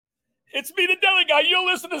It's me, the Deli Guy. You'll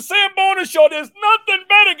listen to Samboning Show. There's nothing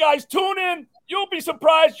better, guys. Tune in. You'll be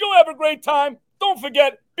surprised. You'll have a great time. Don't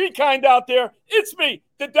forget, be kind out there. It's me,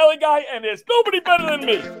 the Deli Guy, and there's nobody better than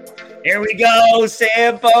me. Here we go,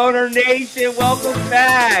 Samboner Nation. Welcome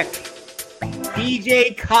back.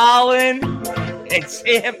 DJ Colin and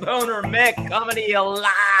Samboner Mick coming to you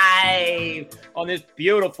live on this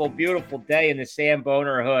beautiful, beautiful day in the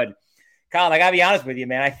Samboner hood. Colin, I got to be honest with you,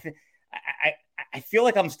 man. I feel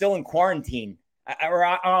like I'm still in quarantine, or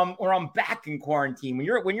I'm back in quarantine.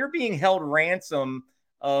 When you're being held ransom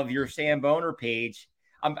of your Samboner page,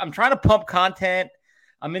 I'm trying to pump content.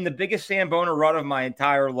 I'm in the biggest Samboner run of my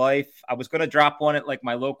entire life. I was going to drop one at like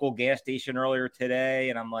my local gas station earlier today,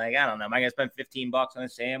 and I'm like, I don't know, am I going to spend $15 on a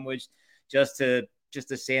sandwich just to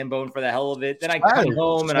Sambone for the hell of it? Then I come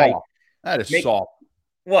home and that is soft.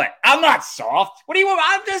 What? I'm not soft. What do you want?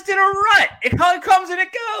 I'm just in a rut. It comes and it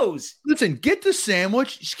goes. Listen, get the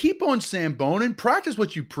sandwich. Just keep on Samboning. Practice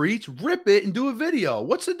what you preach. Rip it and do a video.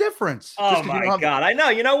 What's the difference? Oh, my God. I know.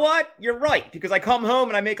 You know what? You're right. Because I come home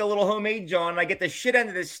and I make a little homemade John and I get the shit end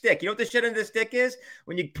of the stick. You know what the shit end of the stick is?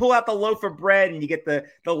 When you pull out the loaf of bread and you get the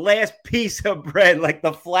last piece of bread, like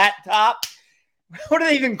the flat top. What do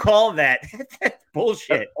they even call that? That's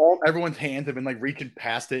bullshit. Everyone's hands have been like reaching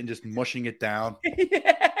past it and just mushing it down.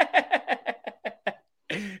 Yeah.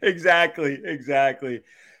 Exactly.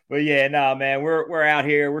 But yeah, no, man, we're out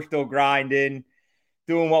here. We're still grinding,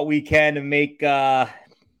 doing what we can to make the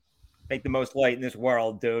most light in this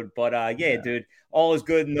world, dude. But dude, all is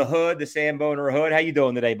good in the hood, the Samboner hood. How you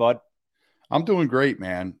doing today, bud? I'm doing great,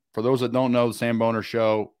 man. For those that don't know, the Samboner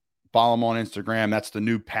Show, follow them on Instagram. That's the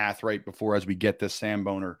new path right before as we get this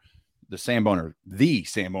the Samboner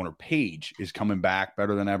page is coming back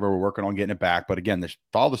better than ever. We're working on getting it back. But again,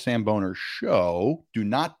 follow the Samboner Show. Do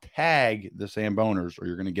not tag the Samboners or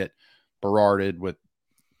you're going to get berarded with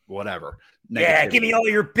whatever. Yeah, give me all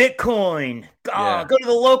your Bitcoin. Go to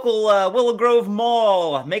the local Willow Grove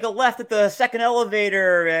Mall. Make a left at the second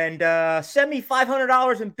elevator and send me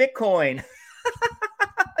 $500 in Bitcoin.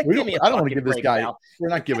 I don't want to give this guy. We're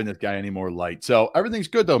not giving this guy any more light. So everything's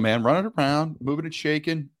good though, man. Running around, moving and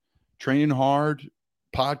shaking, training hard,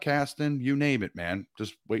 podcasting, you name it, man.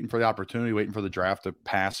 Just waiting for the opportunity, waiting for the draft to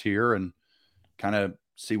pass here and kind of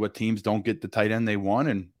see what teams don't get the tight end they want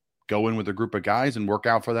and go in with a group of guys and work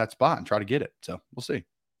out for that spot and try to get it. So we'll see.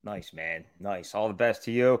 Nice, man. Nice. All the best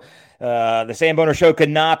to you. The Samboner Show could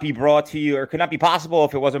not be brought to you or could not be possible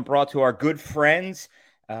if it wasn't brought to our good friends.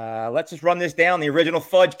 Let's just run this down. The original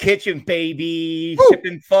Fudge Kitchen, baby. Woo!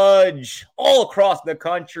 Shipping fudge all across the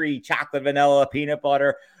country. Chocolate, vanilla, peanut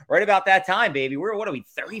butter. Right about that time, baby. What are we,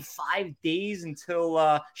 35 days until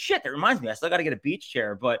that reminds me. I still got to get a beach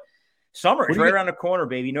chair, but summer is right around the corner,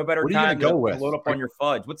 baby. No better time to load up on your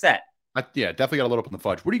fudge. What's that? Definitely got to load up on the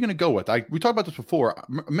fudge. What are you going to go with? We talked about this before.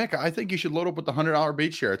 Mick, I think you should load up with the $100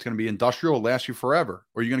 beach chair. It's going to be industrial, last you forever.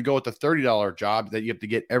 Or you're going to go with the $30 job that you have to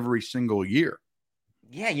get every single year.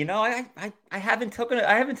 Yeah, you know, I haven't taken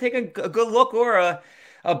a good look or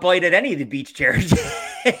a bite at any of the beach chairs.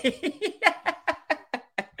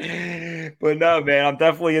 But no, man, I'm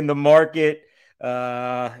definitely in the market.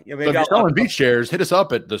 If you're selling beach chairs, hit us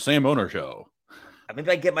up at the Samboner Show.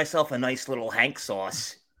 Maybe I get myself a nice little Hank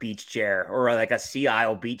Sauce beach chair or like a Sea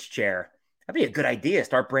Isle beach chair. That'd be a good idea.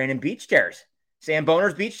 Start branding beach chairs.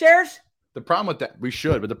 Samboner's beach chairs? The problem with that, we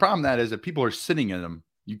should, but the problem that is that people are sitting in them.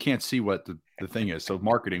 You can't see what the thing is. So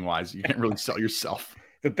marketing wise, you can't really sell yourself.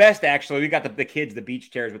 The best, actually, we got the kids, the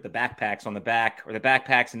beach chairs with the backpacks on the back or the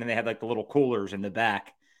backpacks. And then they have like the little coolers in the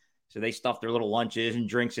back. So they stuff their little lunches and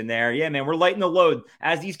drinks in there. Yeah, man, we're lighting the load.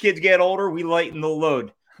 As these kids get older, we lighten the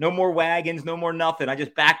load. No more wagons, no more nothing. I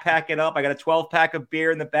just backpack it up. I got a 12-pack of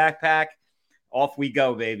beer in the backpack. Off we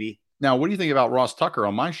go, baby. Now, what do you think about Ross Tucker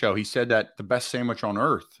on my show? He said that the best sandwich on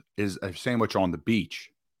earth is a sandwich on the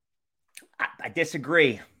beach. I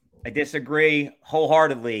disagree. I disagree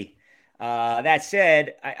wholeheartedly. That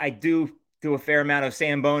said, I do a fair amount of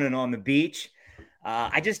samboning on the beach.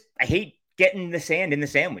 I hate getting the sand in the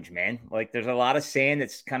sandwich, man. Like there's a lot of sand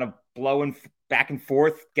that's kind of blowing back and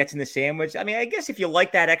forth, gets in the sandwich. I mean, I guess if you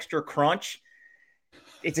like that extra crunch,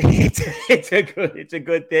 it's a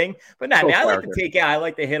good thing. But no, I like to take out. I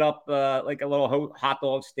like to hit up like a little hot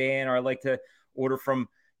dog stand, or I like to order from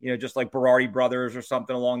just like Berardi Brothers or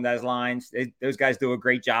something along those lines. Those guys do a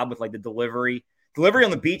great job with like the delivery. Delivery on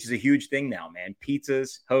the beach is a huge thing now, man.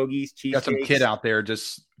 Pizzas, hoagies, cheesesteaks. Got some kid out there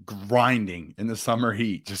just grinding in the summer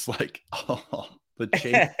heat, just like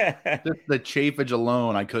The chafage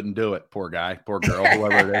alone, I couldn't do it. Poor guy, poor girl,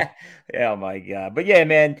 whoever it is. Oh my God. But yeah,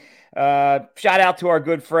 man, shout out to our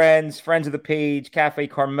good friends of the page, Cafe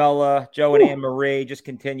Carmela, Joe and Anne Marie, just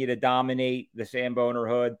continue to dominate the Samboner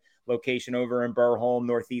Hood location over in Burholm,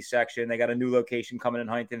 Northeast section. They got a new location coming in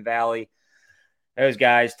Huntington Valley. Those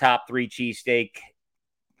guys, top 3 cheesesteak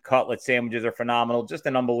cutlet sandwiches are phenomenal. Just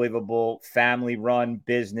an unbelievable family-run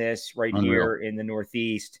business right here in the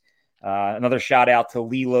Northeast. Another shout out to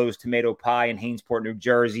Lilo's Tomato Pie in Hainesport, New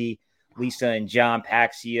Jersey. Lisa and John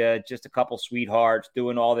Paxia, just a couple sweethearts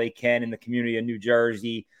doing all they can in the community of New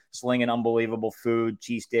Jersey, slinging unbelievable food,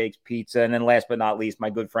 cheesesteaks, pizza. And then last but not least, my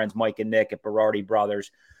good friends Mike and Nick at Berardi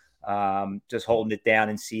Brothers, just holding it down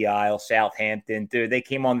in Sea Isle, Southampton. Dude, they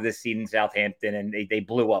came onto the scene in Southampton and they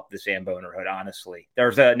blew up the Samboner Hood, honestly.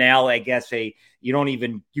 There's now, I guess, you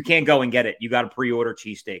can't go and get it. You got to pre-order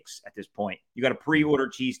cheesesteaks at this point. You got to pre-order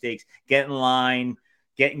cheesesteaks, get in line,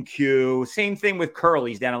 get in queue. Same thing with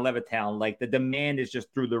Curly's down in Levittown. Like, the demand is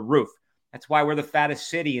just through the roof. That's why we're the fattest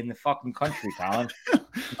city in the fucking country, Colin.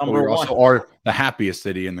 We also are the happiest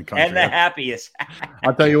city in the country. And the happiest.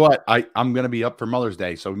 I'll tell you what, I'm going to be up for Mother's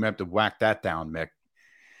Day, so we may have to whack that down, Mick.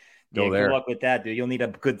 Go there. Good luck with that, dude. You'll need a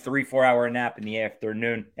good 3-4 hour nap in the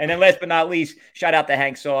afternoon. And then last but not least, shout out to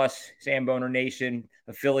Hank Sauce, Samboner Nation,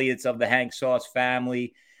 affiliates of the Hank Sauce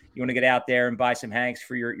family. You want to get out there and buy some Hanks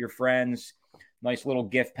for your friends. Nice little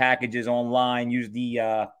gift packages online. Use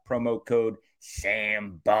the promo code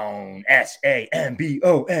Sambone,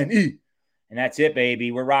 Sambone. And that's it,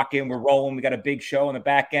 baby. We're rocking. We're rolling. We got a big show on the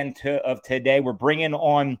back end of today. We're bringing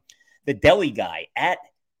on the Deli Guy at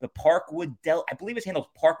the Parkwood Deli. I believe his handle's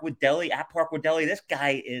Parkwood Deli, at Parkwood Deli. This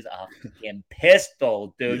guy is a fucking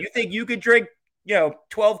pistol, dude. You think you could drink,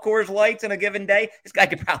 12 Coors Lights in a given day? This guy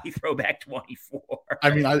could probably throw back 24. I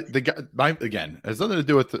mean, again, it has nothing to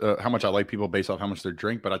do with how much I like people based off how much they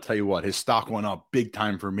drink. But I tell you what, his stock went up big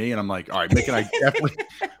time for me, and I'm like, all right, Mick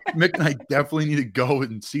and I definitely need to go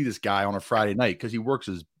and see this guy on a Friday night because he works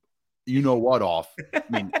his, off. I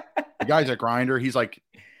mean, the guy's a grinder. He's like,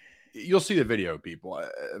 you'll see the video, people.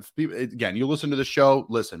 Again, you listen to the show,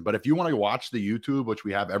 listen. But if you want to watch the YouTube, which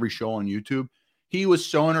we have every show on YouTube. He was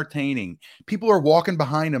so entertaining. People are walking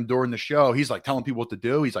behind him during the show. He's like telling people what to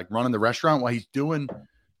do. He's like running the restaurant while he's doing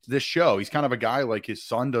this show. He's kind of a guy like his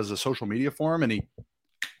son does a social media for him, and he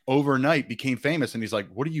overnight became famous. And he's like,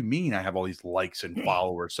 what do you mean I have all these likes and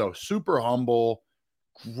followers? So super humble,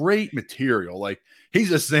 great material. Like,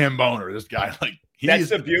 he's a Samboner, this guy. Like, that's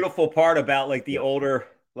the beautiful part about like the older,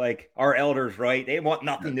 like our elders, right? They want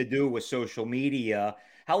nothing to do with social media.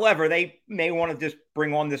 However, they may want to just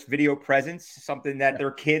bring on this video presence, something that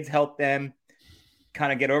their kids help them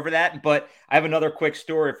kind of get over that. But I have another quick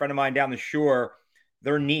story. A friend of mine down the shore,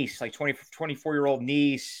 their niece, like 24-year-old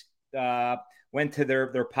niece, went to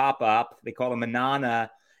their pop-up. They call him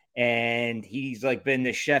Manana. And he's like been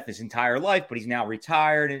the chef his entire life, but he's now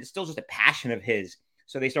retired. And it's still just a passion of his.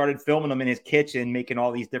 So they started filming him in his kitchen, making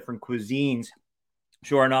all these different cuisines.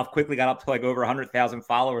 Sure enough, quickly got up to like over 100,000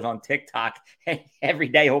 followers on TikTok. And every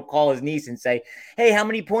day he'll call his niece and say, hey, how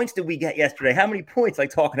many points did we get yesterday? How many points? Like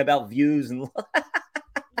talking about views. And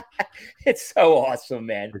it's so awesome,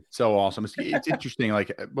 man. It's so awesome. It's interesting,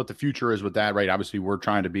 like what the future is with that, right? Obviously, we're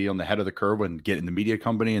trying to be on the head of the curve and get in the media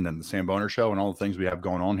company and then the Samboner show and all the things we have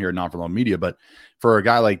going on here at Non-For-Long Media. But for a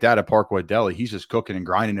guy like that at Parkwood Deli, he's just cooking and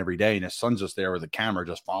grinding every day. And his son's just there with a camera,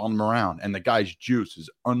 just following him around. And the guy's juice is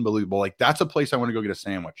unbelievable. Like, that's a place I want to go get a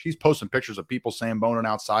sandwich. He's posting pictures of people Samboning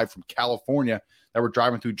outside from California that were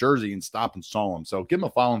driving through Jersey and stopped and saw him. So give him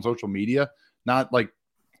a follow on social media, not like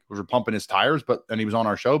we're pumping his tires, and he was on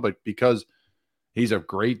our show, but because he's a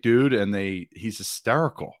great dude and he's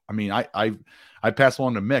hysterical. I mean, I pass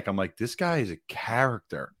along to Mick. I'm like, this guy is a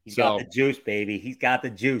character. He's got the juice, baby. He's got the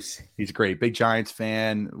juice. He's great. Big Giants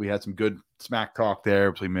fan. We had some good smack talk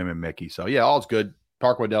there between him and Mickey. So yeah, all's good.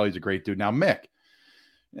 Parkwood Deli's a great dude. Now, Mick,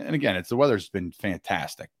 and again, the weather's been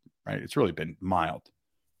fantastic, right? It's really been mild.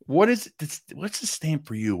 What's the stamp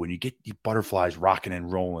for you when you get the butterflies rocking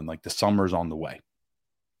and rolling, like the summer's on the way?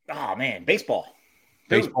 Oh man, baseball.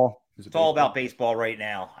 Baseball. It's all about baseball right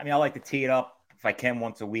now. I mean, I like to tee it up if I can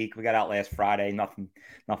once a week. We got out last Friday. Nothing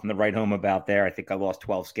to write home about there. I think I lost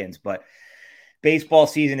 12 skins, but baseball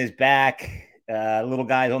season is back. Little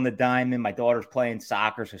guys on the diamond. My daughter's playing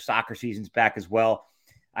soccer, so soccer season's back as well.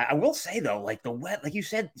 I will say though, like the weather, like you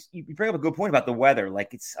said, you bring up a good point about the weather.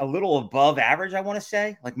 Like it's a little above average, I want to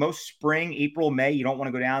say. Like most spring, April, May, you don't want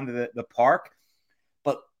to go down to the park.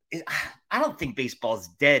 But I don't think baseball's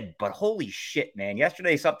dead, but holy shit, man.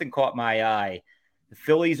 Yesterday, something caught my eye. The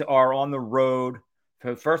Phillies are on the road.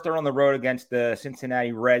 First, they're on the road against the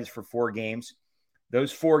Cincinnati Reds for 4 games.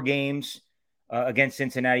 those 4 games against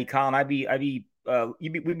Cincinnati, Colin,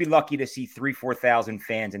 we'd be lucky to see 4,000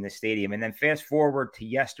 fans in the stadium. And then fast forward to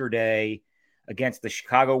yesterday against the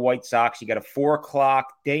Chicago White Sox, you got a 4:00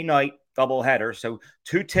 day-night doubleheader. So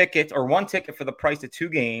 2 tickets or 1 ticket for the price of 2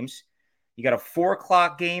 games. You got a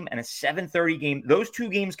 4:00 game and a 7:30 game. Those 2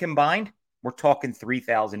 games combined, we're talking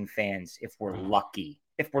 3,000 fans if we're lucky.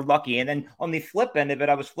 And then on the flip end of it,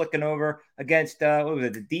 I was flicking over against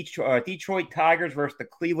the Detroit Tigers versus the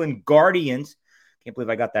Cleveland Guardians. Can't believe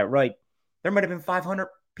I got that right. There might have been 500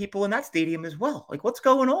 people in that stadium as well. Like, what's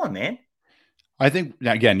going on, man? I think,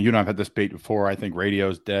 again, you and I've had this debate before. I think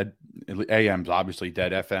radio's dead. AM's obviously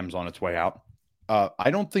dead. FM's on its way out.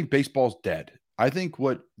 I don't think baseball's dead. I think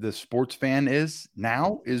what the sports fan is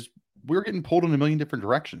now is we're getting pulled in a million different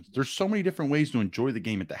directions. There's so many different ways to enjoy the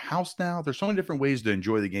game at the house now. There's so many different ways to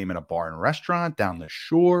enjoy the game in a bar and restaurant, down the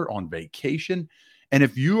shore, on vacation. And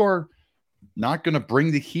if you are not going to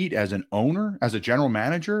bring the heat as an owner, as a general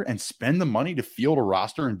manager, and spend the money to field a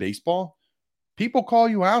roster in baseball, people call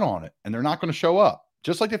you out on it, and they're not going to show up.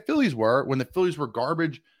 Just like the Phillies were when the Phillies were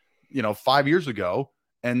garbage, 5 years ago,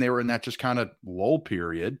 and they were in that just kind of lull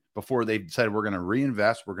period before they said, we're going to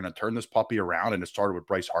reinvest. We're going to turn this puppy around. And it started with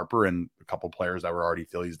Bryce Harper and a couple players that were already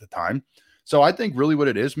Phillies at the time. So I think really what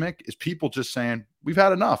it is, Mick, is people just saying, we've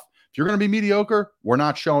had enough. If you're going to be mediocre, we're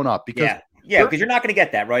not showing up. Because because you're not going to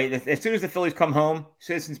get that, right? As soon as the Phillies come home,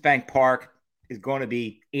 Citizens Bank Park is going to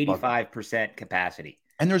be 85% capacity.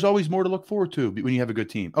 And there's always more to look forward to when you have a good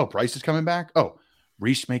team. Oh, Bryce is coming back. Oh,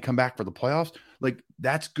 Reese may come back for the playoffs. Like,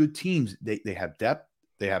 that's good teams. They have depth.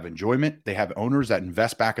 They have enjoyment. They have owners that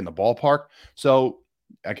invest back in the ballpark. So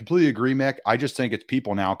I completely agree, Mick. I just think it's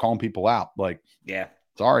people now calling people out. Like,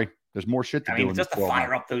 sorry, there's more shit to do. Just to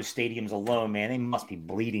fire up those stadiums alone, man, they must be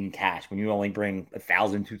bleeding cash when you only bring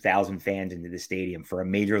 1,000, 2,000 fans into the stadium for a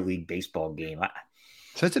Major League Baseball game.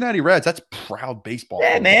 Cincinnati Reds, that's proud baseball.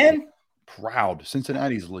 Yeah, man. Proud.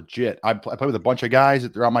 Cincinnati's legit. I play with a bunch of guys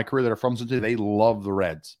throughout my career that are from Cincinnati. They love the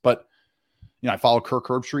Reds. But I follow Kirk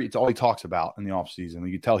Herbstreit. It's all he talks about in the offseason.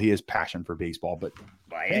 You can tell he has passion for baseball. But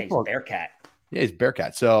he's a Bearcat. Yeah, he's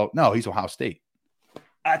Bearcat. So, no, he's Ohio State.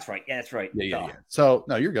 That's right. Yeah, that's right. Yeah. So,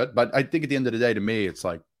 no, you're good. But I think at the end of the day, to me, it's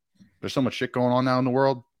like there's so much shit going on now in the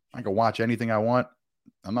world. I can watch anything I want.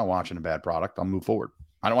 I'm not watching a bad product. I'll move forward.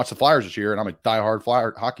 I don't watch the Flyers this year, and I'm a diehard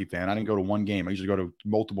Flyer hockey fan. I didn't go to one game. I usually go to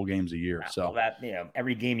multiple games a year. So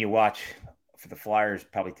every game you watch for the Flyers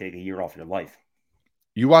probably take a year off your life.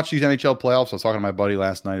 You watch these NHL playoffs. I was talking to my buddy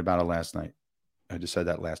last night about it last night. I just said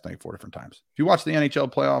that last night 4 different times. If you watch the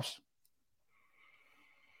NHL playoffs,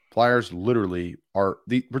 Flyers literally are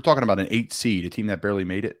we're talking about an 8 seed, a team that barely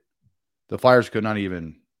made it. The Flyers could not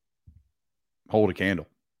even hold a candle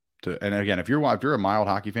to. And again, if you're a mild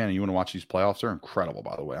hockey fan and you want to watch these playoffs, they're incredible,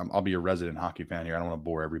 by the way. I'll be a resident hockey fan here. I don't want to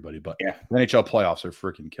bore everybody, but the NHL playoffs are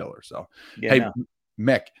freaking killer. So,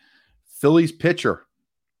 Mick, Phillies pitcher,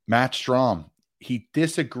 Matt Strahm, he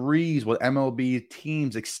disagrees with MLB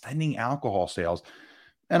teams extending alcohol sales.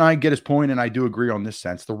 And I get his point, and I do agree on this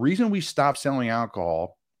sense. The reason we stopped selling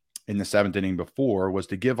alcohol in the 7th inning before was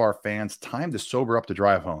to give our fans time to sober up to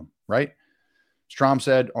drive home, right? Strahm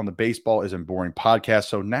said on the Baseball Isn't Boring podcast.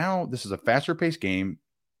 So now this is a faster paced game,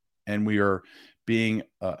 and we are being,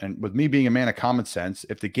 and with me being a man of common sense,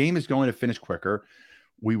 if the game is going to finish quicker,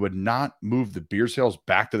 we would not move the beer sales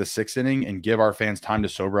back to the 6th inning and give our fans time to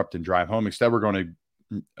sober up and drive home. Instead, we're going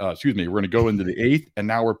to go into the 8th, and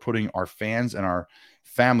now we're putting our fans and our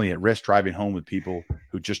family at risk driving home with people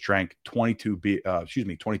who just drank 22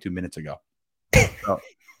 minutes ago.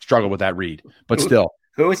 Struggle with that read, but still.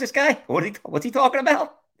 Who is this guy? What's he talking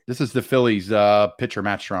about? This is the Phillies pitcher,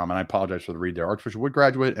 Matt Strahm, and I apologize for the read there. Archbishop Wood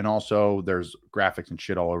graduate, and also there's graphics and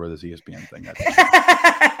shit all over this ESPN thing.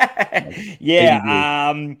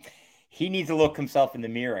 He needs to look himself in the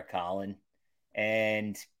mirror, Colin.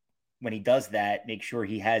 And when he does that, make sure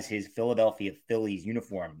he has his Philadelphia Phillies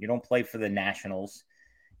uniform. You don't play for the Nationals.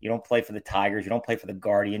 You don't play for the Tigers. You don't play for the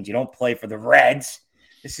Guardians. You don't play for the Reds.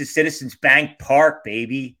 This is Citizens Bank Park,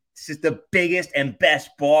 baby. This is the biggest and best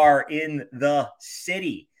bar in the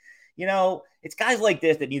city. It's guys like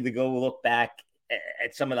this that need to go look back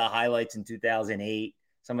at some of the highlights in 2008,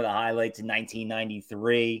 some of the highlights in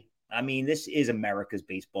 1993. I mean, this is America's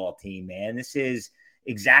baseball team, man. This is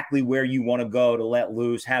exactly where you want to go to let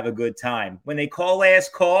loose, have a good time. When they call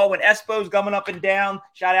last call, when Espo's coming up and down,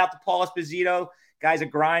 shout out to Paul Esposito. Guy's a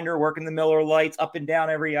grinder, working the Miller Lights up and down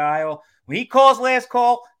every aisle. When he calls last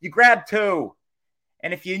call, you grab 2.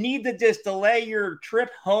 And if you need to just delay your trip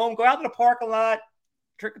home, go out to the parking lot,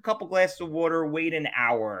 drink a couple glasses of water, wait an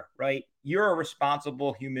hour, right? You're a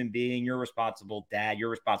responsible human being. You're a responsible dad. You're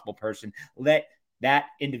a responsible person. Let that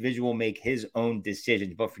individual make his own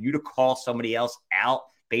decisions. But for you to call somebody else out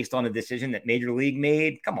based on a decision that Major League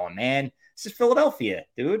made, come on, man. This is Philadelphia,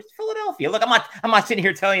 dude. It's Philadelphia. Look, I'm not sitting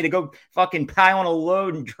here telling you to go fucking pile on a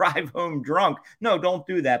load and drive home drunk. No, don't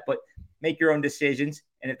do that. But make your own decisions.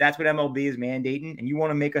 And if that's what MLB is mandating, and you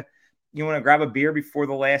want to grab a beer before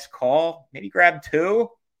the last call, maybe grab 2. You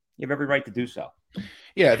have every right to do so.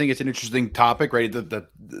 Yeah, I think it's an interesting topic, right?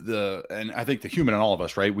 And I think the human in all of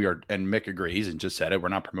us, right? We are, and Mick agrees and just said it. We're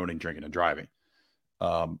not promoting drinking and driving.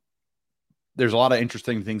 There's a lot of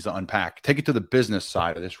interesting things to unpack. Take it to the business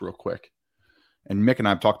side of this real quick. And Mick and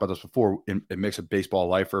I have talked about this before. Mick's a baseball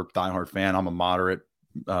lifer, diehard fan. I'm a moderate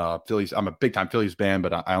Phillies. I'm a big time Phillies fan,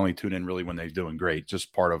 but I only tune in really when they're doing great.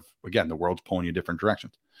 Just part of, again, the world's pulling you different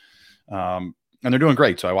directions. And they're doing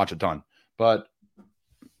great, so I watch a ton. But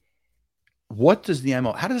what does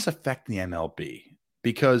how does this affect the MLB?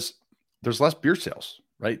 Because there's less beer sales,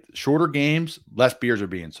 right? Shorter games, less beers are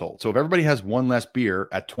being sold. So if everybody has one less beer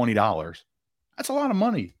at $20, that's a lot of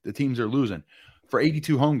money the teams are losing for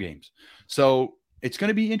 82 home games. So it's going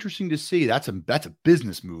to be interesting to see. That's a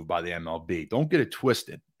business move by the MLB. Don't get it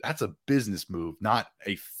twisted. That's a business move, not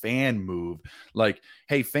a fan move. Like,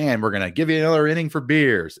 hey, fan, we're going to give you another inning for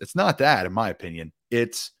beers. It's not that, in my opinion.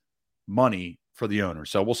 It's money for the owner.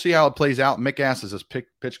 So we'll see how it plays out. Mick asks, is this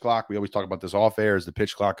pitch clock? We always talk about this off air. Is the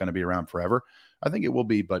pitch clock going to be around forever? I think it will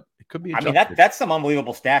be, but it could be. That's some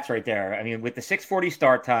unbelievable stats right there. I mean, with the 6:40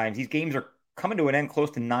 start times, these games are coming to an end close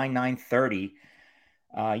to 9:30.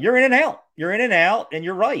 You're in and out. And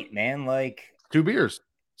you're right, man. Like 2 beers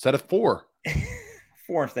instead of 4.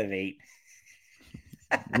 4 instead of 8.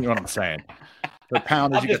 You know what I'm saying? The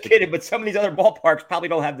pound. I'm just kidding, but some of these other ballparks probably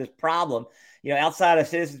don't have this problem. You know, outside of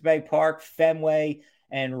Citizens Bank Park, Fenway,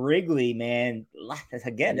 and Wrigley, man,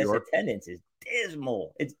 again, this attendance is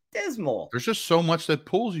dismal. It's dismal. There's just so much that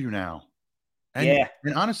pulls you now. And,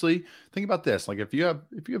 and honestly, think about this. Like if you're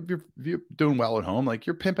doing well at home, like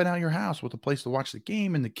you're pimping out your house with a place to watch the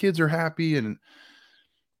game and the kids are happy, and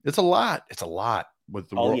it's a lot. It's a lot with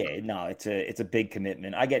the world. Yeah, no, it's a big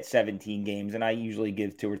commitment. I get 17 games and I usually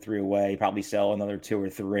give 2 or 3 away, probably sell another 2 or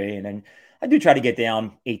 3. And then I do try to get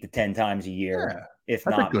down 8 to 10 times a year, if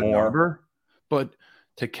not more. Number. But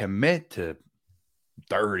to commit to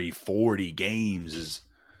 30, 40 games is,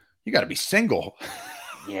 you got to be single.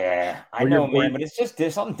 Yeah, I know, man, but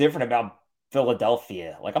there's something different about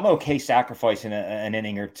Philadelphia. Like, I'm okay sacrificing an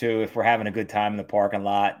inning or 2 if we're having a good time in the parking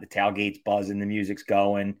lot, the tailgate's buzzing, the music's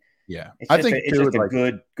going. Yeah, it's just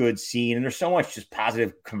a good scene, and there's so much just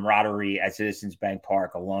positive camaraderie at Citizens Bank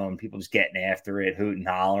Park alone. People just getting after it, hooting,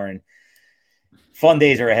 hollering. Fun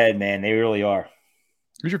days are ahead, man. They really are.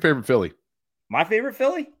 Who's your favorite Philly? My favorite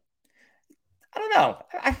Philly? I don't know.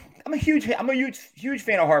 I'm a huge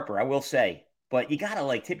fan of Harper, I will say. But you got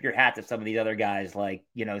to, tip your hat to some of these other guys,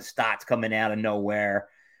 Stott's coming out of nowhere,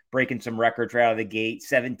 breaking some records right out of the gate.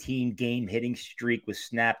 17-game hitting streak was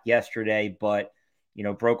snapped yesterday, but,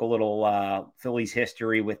 broke a little Phillies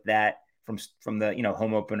history with that from the,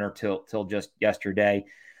 home opener till just yesterday.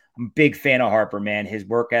 I'm a big fan of Harper, man. His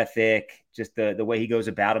work ethic, just the way he goes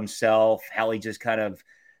about himself, how he just kind of,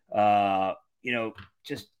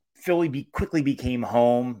 just Philly quickly became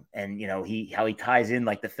home, and, how he ties in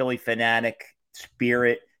the Philly fanatic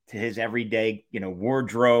spirit to his everyday,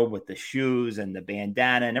 wardrobe with the shoes and the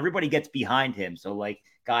bandana, and everybody gets behind him. So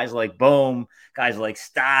guys like Bohm, guys like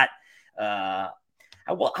Stott, I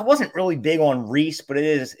wasn't really big on Reese, but it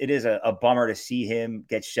is a bummer to see him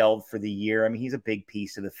get shelved for the year. I mean, he's a big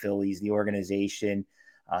piece of the Phillies, the organization.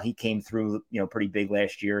 He came through, pretty big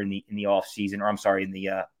last year in the off season, or I'm sorry, in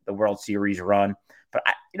the World Series run. But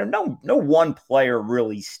no one player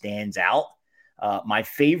really stands out. My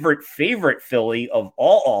favorite Philly of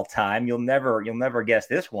all time. You'll never guess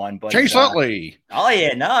this one, but Chase Utley. Oh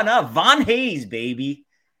yeah, no, Von Hayes, baby.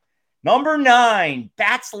 Number 9,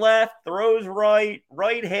 bats left, throws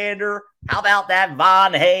right-hander. How about that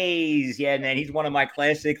Von Hayes? Yeah, man, he's one of my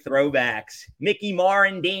classic throwbacks. Mickey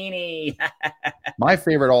Morandini. My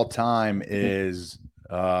favorite all time is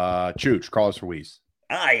Chooch, Carlos Ruiz.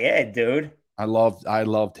 Ah, yeah, dude. I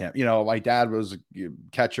loved him. My dad was a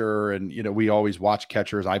catcher, and we always watch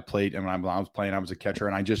catchers. I played, and when I was playing, I was a catcher,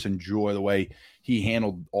 and I just enjoy the way he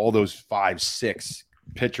handled all those 5, 6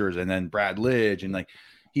 pitchers, and then Brad Lidge, and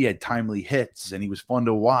he had timely hits, and he was fun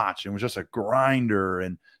to watch, and was just a grinder,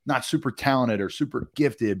 and not super talented or super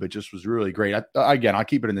gifted, but just was really great. I'll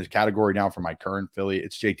keep it in this category now for my current Philly.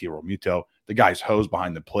 It's JT Realmuto. The guy's hose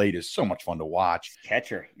behind the plate is so much fun to watch.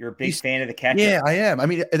 Catcher. You're a big fan of the catcher. Yeah, I am. I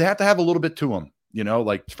mean, they have to have a little bit to him,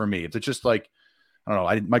 for me. If it's just I don't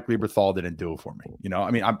know, Mike Lieberthal didn't do it for me. I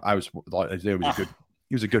mean, I was a good.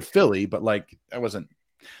 he was a good Philly, but like that wasn't.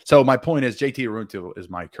 So my point is, JT Aruntu is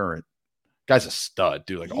my current guy's a stud,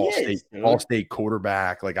 dude. Like all state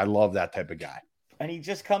quarterback. Like I love that type of guy. And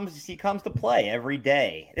he comes to play every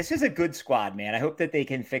day. This is a good squad, man. I hope that they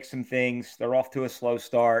can fix some things. They're off to a slow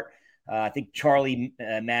start. I think Charlie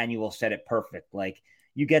Manuel said it perfect. Like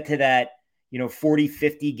you get to that, 40,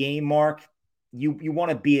 50 game mark, you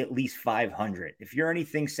want to be at least 500. If you're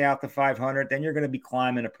anything south of 500, then you're going to be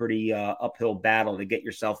climbing a pretty uphill battle to get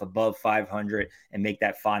yourself above 500 and make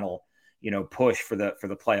that final, push for the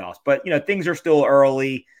playoffs. But, things are still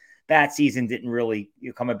early. Bat season didn't really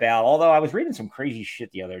come about. Although I was reading some crazy shit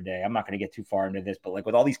the other day. I'm not going to get too far into this, but like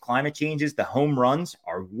with all these climate changes, the home runs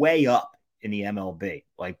are way up in the MLB.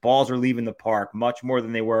 Like balls are leaving the park much more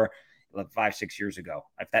than they were like 5-6 years ago.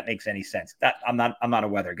 If that makes any sense. I'm not a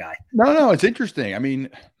weather guy. No, it's interesting. I mean,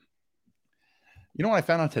 you know what I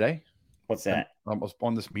found out today? What's that? I was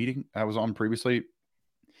on this meeting I was on previously.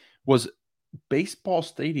 Was baseball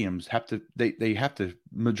stadiums have to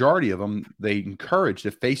majority of them they encourage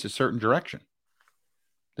to face a certain direction.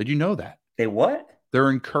 Did you know that? They what? They're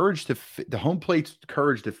encouraged the home plate's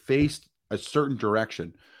encouraged to face a certain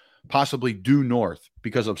direction, possibly due north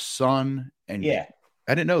because of sun and yeah.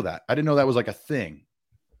 I didn't know that. I didn't know that was like a thing.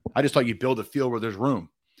 I just thought you build a field where there's room.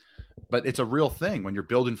 But it's a real thing when you're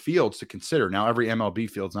building fields to consider. Now, every MLB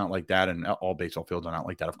field's not like that, and all baseball fields are not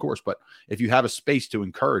like that, of course. But if you have a space to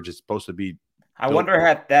encourage, it's supposed to be. I wonder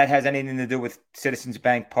if that has anything to do with Citizens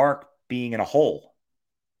Bank Park being in a hole.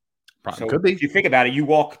 Probably could be. If you think about it, you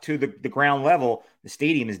walk to the ground level, the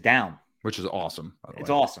stadium is down. Which is awesome. It's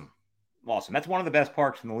awesome. Awesome. That's one of the best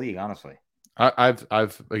parks in the league, honestly.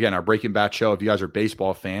 I've again, our Breaking Bad show, if you guys are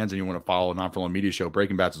baseball fans and you want to follow a non-football media show,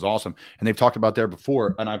 Breaking Bad is awesome. And they've talked about there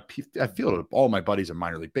before. And I feel it. All my buddies in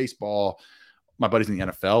minor league baseball, my buddies in the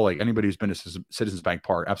NFL, like anybody who's been to Citizens Bank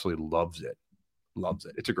Park absolutely loves it. Loves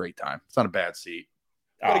it. It's a great time. It's not a bad seat.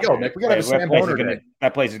 Gotta go, Nick. We gotta have a Samboner day.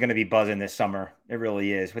 That place is going to be buzzing this summer. It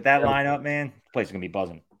really is. With that lineup, man, the place is going to be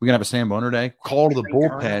buzzing. We're going to have a Samboner day. Call to the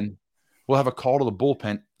bullpen. We'll have a call to the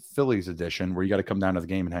bullpen Phillies edition where you got to come down to the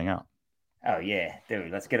game and hang out. Oh, yeah,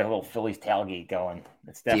 dude. Let's get a little Phillies tailgate going.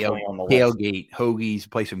 That's definitely on the list. Tailgate, hoagies,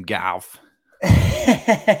 play some golf.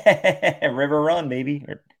 River Run, baby.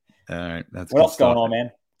 All right. That's what else going on,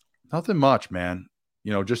 man? Nothing much, man.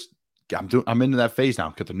 I'm into that phase now.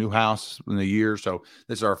 Got the new house in the year. So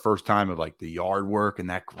this is our first time of like the yard work and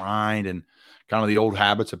that grind and kind of the old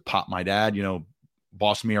habits that popped my dad,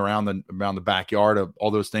 bossing me around the backyard. Of all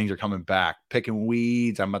those things are coming back. Picking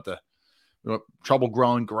weeds. I'm at the trouble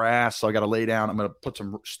growing grass, so I got to lay down. I'm going to put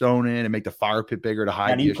some stone in and make the fire pit bigger to hide.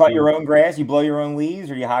 And you cut your own grass? You blow your own leaves,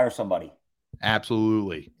 or you hire somebody?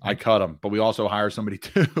 Absolutely, I cut them, but we also hire somebody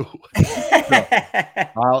too. I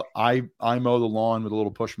mow the lawn with a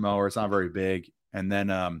little push mower. It's not very big, and then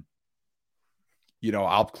I'll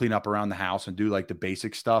clean up around the house and do like the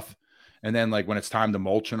basic stuff, and then like when it's time to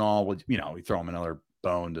mulch and all, we throw them another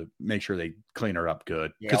bone to make sure they clean her up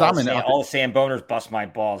good. Because all the Samboners bust my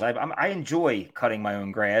balls. I enjoy cutting my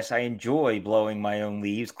own grass. I enjoy blowing my own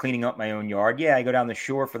leaves, cleaning up my own yard. Yeah, I go down the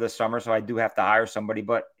shore for the summer, so I do have to hire somebody.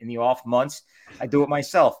 But in the off months, I do it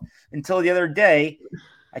myself. Until the other day,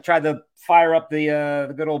 I tried to fire up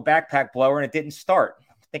the good old backpack blower, and it didn't start.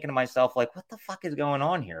 Thinking to myself, like, what the fuck is going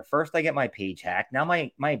on here? First, I get my page hacked. Now my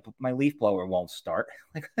leaf blower won't start.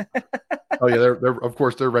 Oh yeah, they're of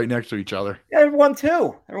course they're right next to each other. Yeah, everyone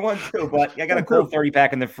too. But I got a cool 30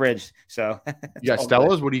 pack in the fridge. So yeah,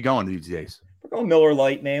 Stella's. Good. What are you going these days? We're going Miller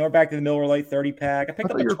Lite, man. We're back to the Miller Lite 30 pack. I picked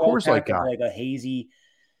up a 12 pack of like a hazy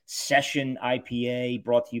session IPA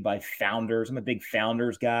brought to you by Founders. I'm a big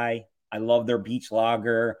Founders guy. I love their beach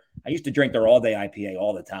lager. I used to drink their all-day IPA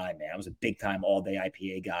all the time, man. I was a big-time all-day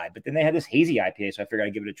IPA guy. But then they had this hazy IPA, so I figured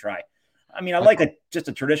I'd give it a try. I mean, I like just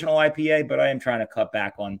a traditional IPA, but I am trying to cut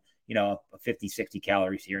back on, 50, 60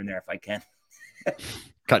 calories here and there if I can.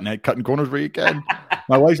 Cutting corners where you can.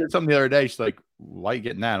 My wife said something the other day. She's like, why are you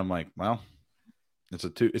getting that? I'm like, well, it's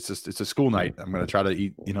a school night. I'm going to try to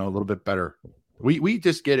eat, a little bit better. We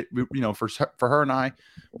just get it, for her and I.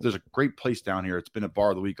 There's a great place down here. It's been a bar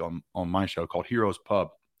of the week on my show called Heroes Pub,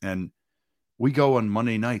 and we go on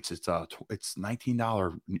Monday nights. It's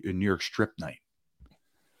 $19 in New York strip night,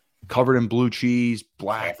 covered in blue cheese,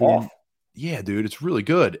 black. Yeah, dude, it's really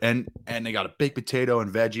good, and they got a baked potato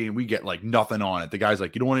and veggie, and we get like nothing on it. The guy's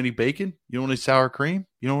like, "You don't want any bacon? You don't want any sour cream?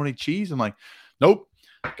 You don't want any cheese?" I'm like, "Nope,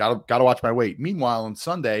 gotta watch my weight." Meanwhile, on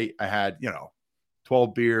Sunday, I had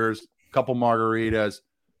 12 beers. Couple margaritas,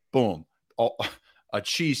 boom, a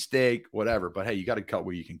cheesesteak, whatever. But hey, you got to cut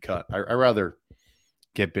where you can cut. I rather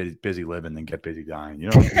get busy living than get busy dying. You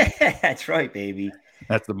know, that's right, baby.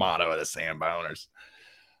 That's the motto of the Samboners.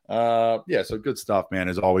 Yeah, so good stuff, man.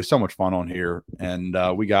 As always, so much fun on here. And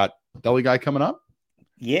we got Deli Guy coming up.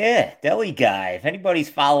 Yeah, Deli Guy. If anybody's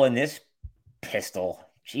following this pistol,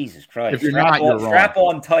 Jesus Christ. If you're not, you're wrong. Strap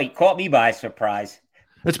on tight. Caught me by surprise.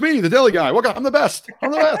 It's me, the Deli Guy. What? I'm the best.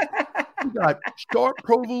 I'm the best. We got sharp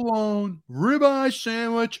provolone, ribeye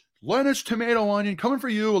sandwich, lettuce, tomato, onion, coming for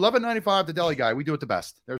you. $11.95. The Deli Guy. We do it the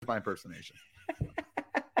best. There's my impersonation.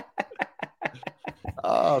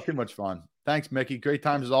 Oh, too much fun. Thanks, Mickey. Great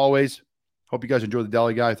times as always. Hope you guys enjoy the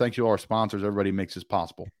Deli Guy. Thanks to all our sponsors. Everybody makes this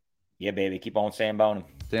possible. Yeah, baby. Keep on Samboning.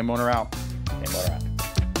 Samboner out. Samboner out.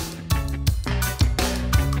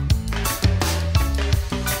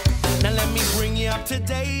 Now let me bring you up to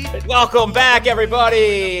date. Welcome back,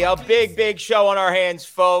 everybody. A big show on our hands,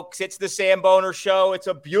 folks. It's the Samboner Show. It's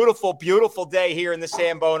a beautiful, beautiful day here in the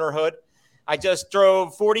Samboner hood. I just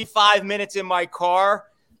drove 45 minutes in my car.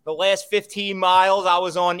 The last 15 miles, I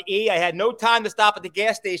was on E. I had no time to stop at the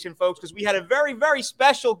gas station, folks, because we had a very, very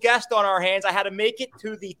special guest on our hands. I had to make it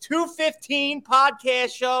to the 2:15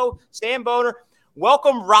 podcast show. Samboner.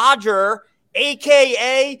 Welcome, Roger,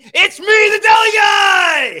 a.k.a. It's me, the Deli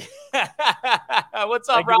Guy! What's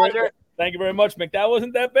up, Roger? Thank you very much, Mick. That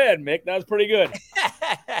wasn't that bad, Mick. That was pretty good.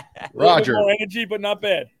 Roger. More energy, but not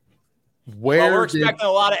bad. We're expecting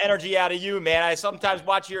a lot of energy out of you, man. I sometimes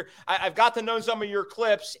watch I've got to know some of your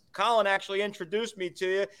clips. Colin actually introduced me to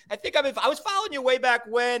you. I was following you way back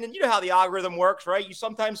when, and you know how the algorithm works, right? You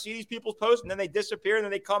sometimes see these people's posts, and then they disappear, and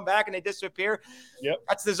then they come back, and they disappear. Yep.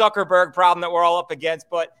 That's the Zuckerberg problem that we're all up against.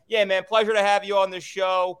 But, yeah, man, pleasure to have you on the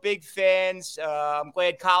show. Big fans. I'm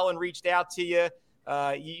glad Colin reached out to you.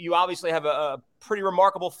 You obviously have a pretty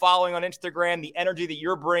remarkable following on Instagram. The energy that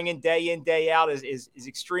you're bringing day in, day out is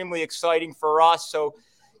extremely exciting for us. So,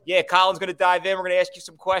 yeah, Colin's going to dive in. We're going to ask you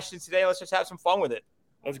some questions today. Let's just have some fun with it.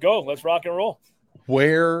 Let's go. Let's rock and roll.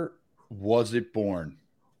 Where was it born?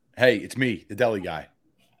 Hey, it's me, the Deli Guy.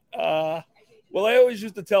 Well, I always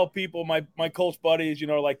used to tell people, my Colts buddies,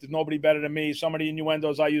 like there's nobody better than me. Some of the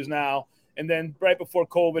innuendos I use now. And then right before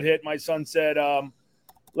COVID hit, my son said,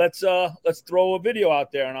 let's throw a video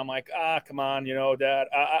out there. And I'm like, come on, Dad,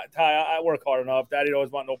 Ty, I work hard enough. Daddy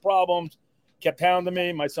always want no problems. Kept hounding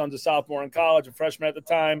me. My son's a sophomore in college, a freshman at the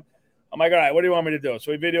time. I'm like, all right, what do you want me to do?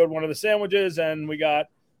 So we videoed one of the sandwiches, and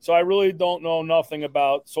so I really don't know nothing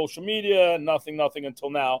about social media, nothing until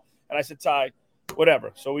now. And I said, Ty,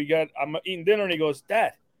 whatever. So I'm eating dinner, and he goes,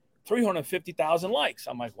 Dad, 350,000 likes.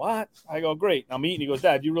 I'm like, what? I go, great. I'm eating. He goes,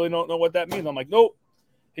 Dad, you really don't know what that means? I'm like, nope.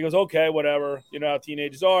 He goes, okay, whatever. You know how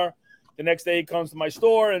teenagers are. The next day he comes to my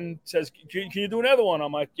store and says, can you do another one?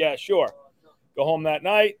 I'm like, yeah, sure. Go home that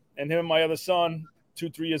night, and him and my other son,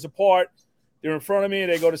 2-3 years apart, they're in front of me,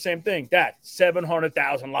 and they go the same thing. Dad,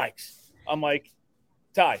 700,000 likes. I'm like,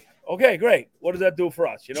 Ty, okay, great. What does that do for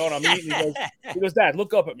us? And I'm eating. He goes, Dad,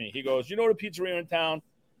 look up at me. He goes, you know the pizzeria in town?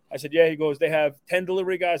 I said, yeah. He goes, they have 10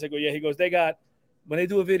 delivery guys. I go, yeah. He goes, when they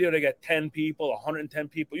do a video, they got 10 people, 110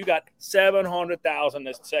 people. You got 700,000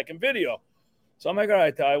 this second video. So I'm like, all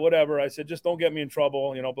right, Ty, whatever. I said, just don't get me in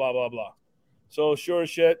trouble, blah, blah, blah. So sure as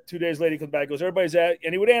shit, 2 days later, he comes back, goes, everybody's at,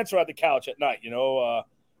 and he would answer at the couch at night,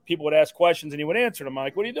 people would ask questions, and he would answer them. I'm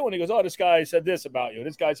like, what are you doing? He goes, oh, this guy said this about you.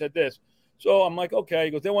 This guy said this. So I'm like, okay.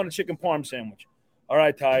 He goes, they want a chicken parm sandwich. All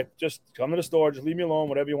right, Ty, just come to the store. Just leave me alone,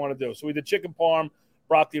 whatever you want to do. So we did chicken parm,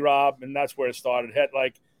 broccoli rabe, and that's where it started. It had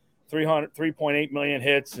like 3.8 million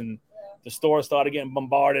hits, and the store started getting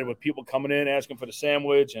bombarded with people coming in asking for the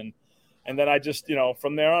sandwich, and then I just,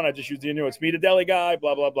 from there on, I just used it's me, the Deli Guy,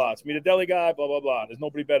 blah, blah, blah. It's me, the Deli Guy, blah, blah, blah. There's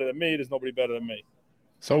nobody better than me. There's nobody better than me.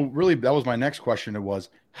 So really, that was my next question. It was,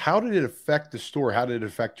 how did it affect the store? How did it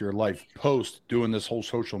affect your life post doing this whole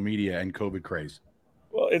social media and COVID craze?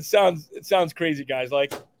 Well, it sounds crazy, guys.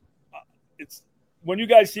 Like, it's when you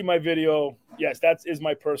guys see my video, yes, that is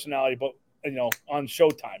my personality, but on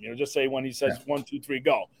Showtime, just say when he says 1, 2, 3,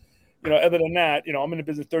 go. Other than that, I'm in the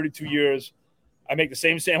business 32 years. I make the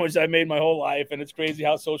same sandwich I made my whole life, and it's crazy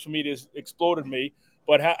how social media has exploded me.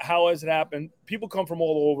 But how has it happened? People come from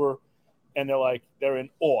all over, and they're in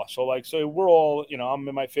awe. So we're all, I'm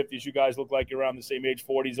in my 50s. You guys look like you're around the same age,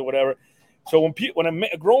 40s or whatever. So when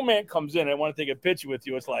a grown man comes in and I want to take a picture with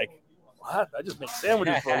you, it's like, what? I just make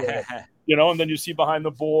sandwiches for a living, and then you see behind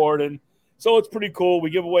the board. And so it's pretty cool. We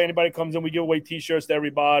give away, anybody comes in, we give away T-shirts to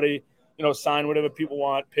everybody, sign whatever people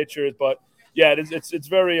want, pictures. But yeah, it's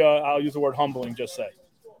very, I'll use the word humbling, just say.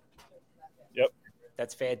 Yep.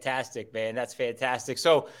 That's fantastic, man. That's fantastic.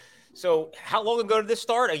 So how long ago did this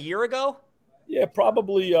start? A year ago? Yeah,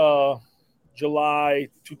 probably July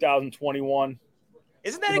 2021.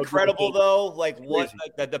 Isn't that incredible, though? Like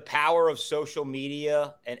the power of social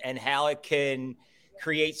media and how it can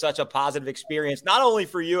create such a positive experience, not only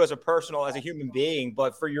for you as a human being,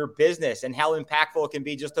 but for your business and how impactful it can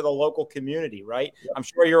be just to the local community, right? Yeah. I'm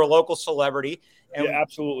sure you're a local celebrity. And yeah,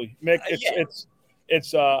 absolutely. Mick,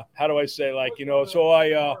 it's how do I say, like, you know, so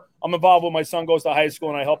I'm involved with my son goes to high school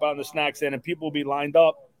and I help out in the snack stand and people will be lined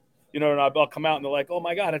up, you know, and I'll come out and they're like, oh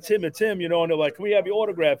my God, it's him, you know, and they're like, can we have your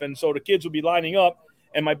autograph? And so the kids will be lining up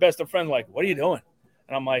and my best of friend like, what are you doing?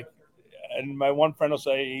 And I'm like, and my one friend will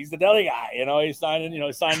say, he's the Deli Guy, you know, he's signing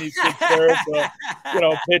these shirts or, you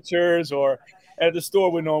know, pictures, or at the store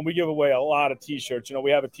we give away a lot of T-shirts. You know,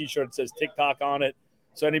 we have a T-shirt that says TikTok on it.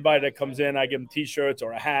 So anybody that comes in, I give them T-shirts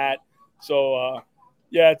or a hat. So,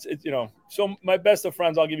 yeah, it's you know, so my best of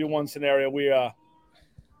friends, I'll give you one scenario.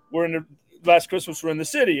 We're in the last Christmas, we're in the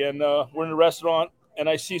city and we're in a restaurant and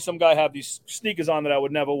I see some guy have these sneakers on that I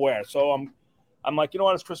would never wear. So I'm like, you know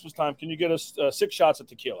what, it's Christmas time. Can you get us 6 shots of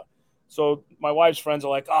tequila? So my wife's friends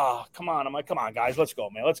are like, come on. I'm like, come on, guys, let's go,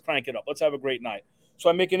 man. Let's crank it up. Let's have a great night. So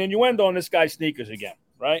I make an innuendo on this guy's sneakers again,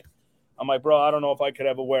 right? I'm like, bro, I don't know if I could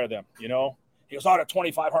ever wear them, you know? He goes, they're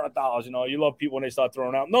 $2,500, you know? You love people when they start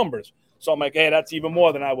throwing out numbers. So I'm like, hey, that's even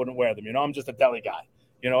more than I wouldn't wear them, you know? I'm just a deli guy,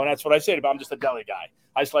 you know? And that's what I say to him. I'm just a deli guy.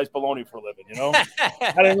 I slice bologna for a living, you know?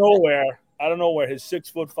 Out of nowhere, his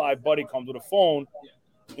 6'5" buddy comes with a phone.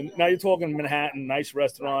 And now you're talking Manhattan, nice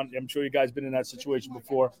restaurant. I'm sure you guys been in that situation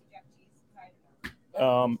before.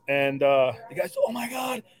 The guy's, oh my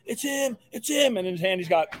God, it's him. And in his hand, he's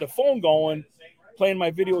got the phone going, playing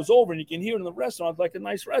my videos over, and you can hear it in the restaurant. It's like a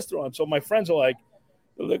nice restaurant. So my friends are like,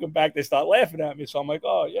 they're looking back, they start laughing at me. So I'm like,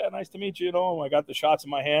 oh yeah, nice to meet you. You know, I got the shots in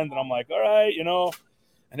my hand and I'm like, all right, you know,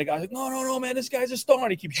 and the guy's like, no, man, this guy's a star.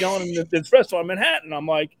 And he keeps yelling in this restaurant in Manhattan. I'm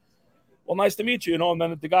like, well, nice to meet you, you know. And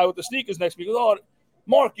then the guy with the sneakers next to me goes, oh,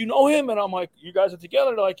 Mark, you know him? And I'm like, you guys are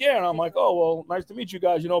together? They're like, yeah. And I'm like, oh, well, nice to meet you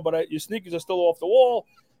guys, you know, but your sneakers are still off the wall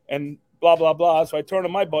and blah, blah, blah. So I turn to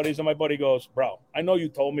my buddies and my buddy goes, bro, I know you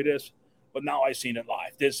told me this, but now I seen it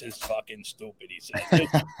live. This is fucking stupid, he said.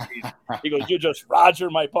 He goes, you're just Roger,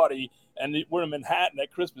 my buddy, and we're in Manhattan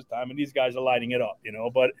at Christmas time, and these guys are lighting it up, you know.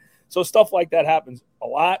 But so stuff like that happens a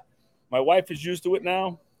lot. My wife is used to it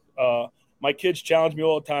now. My kids challenge me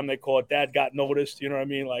all the time. They call it Dad Got Noticed, you know what I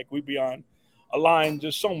mean? Like we'd be on a line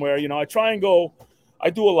just somewhere, you know. I try and go, I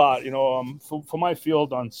do a lot, you know, for my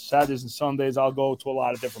field on Saturdays and Sundays, I'll go to a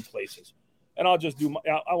lot of different places. And I'll just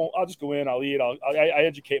I'll just go in, I'll eat, I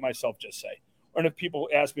educate myself, just say. And if people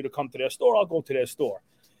ask me to come to their store, I'll go to their store.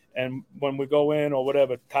 And when we go in or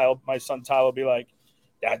whatever, my son Tyler will be like,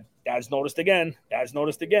 Dad's noticed again,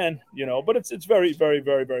 you know. But it's very, very,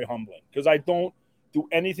 very, very humbling because I don't do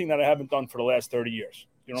anything that I haven't done for the last 30 years.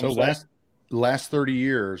 You know what I'm saying? Last 30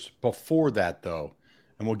 years before that, though,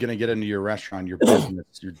 and we're going to get into your restaurant, your business,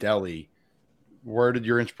 your deli. Where did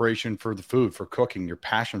your inspiration for the food, for cooking, your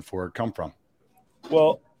passion for it come from?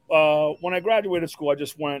 Well, when I graduated school,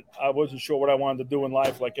 I wasn't sure what I wanted to do in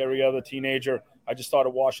life. Like every other teenager, I just started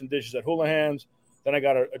washing dishes at Houlihan's. Then I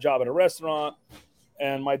got a job at a restaurant.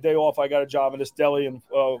 And my day off, I got a job in this deli. And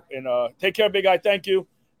take care, big guy. Thank you.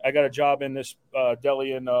 I got a job in this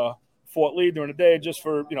deli in Fort Lee during the day just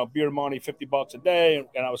for, you know, beer money, $50 a day.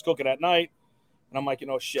 And I was cooking at night. And I'm like, you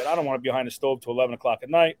know, shit, I don't want to be behind the stove till 11 o'clock at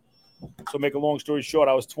night. So make a long story short,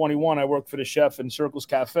 I was 21. I worked for the chef in Circle's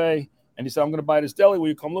Cafe. And he said, I'm going to buy this deli. Will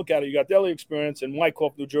you come look at it? You got deli experience in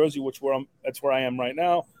Wyckoff, New Jersey, that's where I am right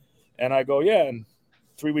now. And I go, yeah. And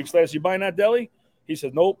 3 weeks later, you buying that deli? He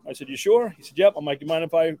said, nope. I said, you sure? He said, yep. I'm like, you mind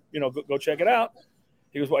if I, you know, go check it out?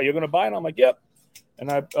 He goes, well, you're going to buy it? I'm like, yep.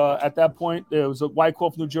 And I, at that point, it was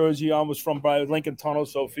Wyckoff, New Jersey. I was from by Lincoln Tunnel.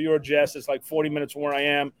 So for your Jess, it's like 40 minutes from where I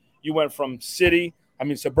am. You went from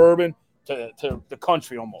suburban to the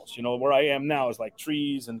country almost. You know, where I am now is like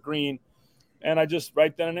trees and green. And I just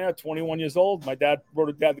right then and there, 21 years old, my dad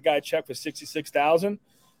wrote the guy a check for $66,000.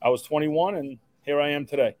 I was 21, and here I am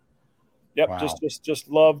today. Yep, wow. just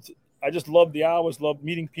loved. I just loved the hours, loved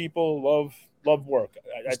meeting people, loved work.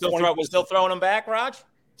 Still throwing them back, Raj?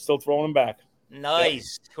 Still throwing them back.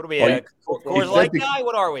 Nice. Yep. What are we, Coors Light guy?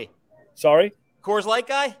 What are we? Sorry? Coors Light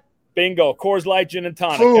guy? Bingo. Coors Light, gin and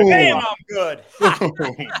tonic. Damn, I'm good.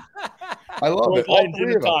 I love Coors it. Light,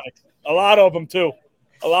 gin and tonic. A lot of them, too.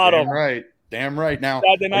 A lot of them. Right. Damn right. Now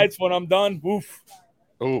Saturday nights when I'm done, oof,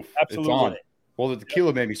 absolutely. It's on. Well, the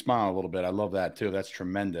tequila made me smile a little bit. I love that too. That's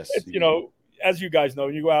tremendous. You know, as you guys know,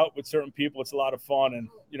 when you go out with certain people, it's a lot of fun, and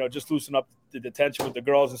you know, just loosen up the tension with the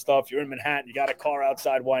girls and stuff. You're in Manhattan, you got a car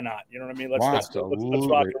outside. Why not? You know what I mean? Let's rock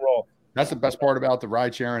and roll. That's the best part about the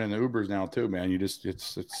ride sharing and the Ubers now too, man. You just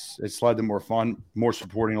it's led to more fun, more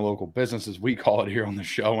supporting a local business, as we call it here on the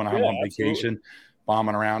show when I'm on vacation,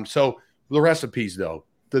 bombing around. So the recipes though.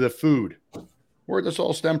 To the food, Where does this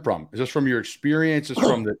all stem from? Is this from your experience? Is this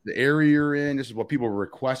from the area you're in? This is what people are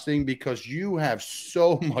requesting because you have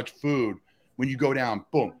so much food. When you go down,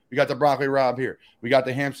 boom, we got the broccoli rabe here. We got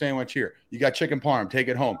the ham sandwich here. You got chicken parm, take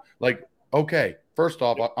it home. Like, okay, first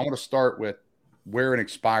off, I want to start with where it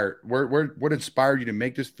inspired. What inspired you to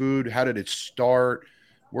make this food? How did it start?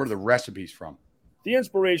 Where are the recipes from? The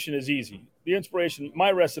inspiration is easy.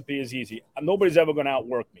 My recipe is easy. Nobody's ever going to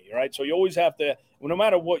outwork me, right? So you always have to, no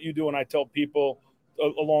matter what you do, and I tell people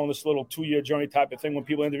along this little 2-year journey type of thing, when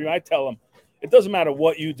people interview me, I tell them, it doesn't matter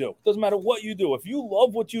what you do. It doesn't matter what you do. If you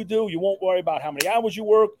love what you do, you won't worry about how many hours you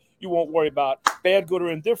work. You won't worry about bad, good,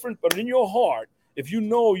 or indifferent. But in your heart, if you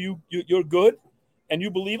know you're good and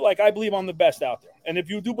you believe, like I believe I'm the best out there. And if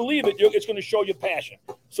you do believe it, it's going to show your passion.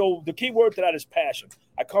 So the key word to that is passion.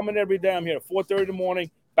 I come in every day. I'm here at 4:30 in the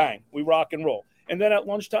morning. Bang, we rock and roll. And then at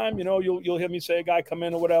lunchtime, you'll hear me say a guy come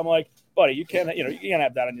in or whatever. I'm like, buddy, you can't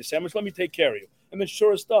have that on your sandwich. Let me take care of you. And then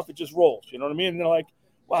sure as stuff, it just rolls. You know what I mean? And they're like,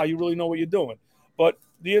 wow, you really know what you're doing. But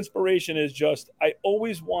the inspiration is just, I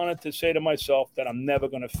always wanted to say to myself that I'm never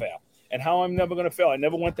going to fail. And how I'm never going to fail, I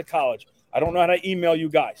never went to college. I don't know how to email you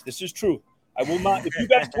guys. This is true. I will not. If you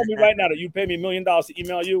guys told me right now that you pay me $1 million to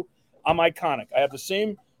email you, I'm iconic. I have the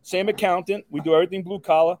same accountant. We do everything blue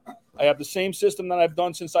collar. I have the same system that I've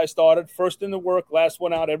done since I started. First in the work, last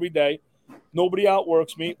one out every day. Nobody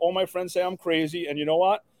outworks me. All my friends say I'm crazy. And you know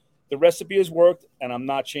what? The recipe has worked, and I'm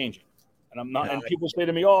not changing. And I'm not. And people say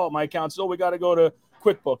to me, "Oh, my account's we got to go to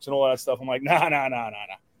QuickBooks and all that stuff." I'm like, nah.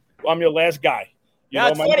 I'm your last guy.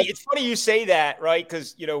 It's funny. It's funny you say that, right?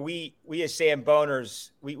 Because we as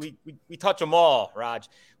Samboners, we touch them all, Raj.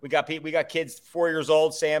 We got kids 4 years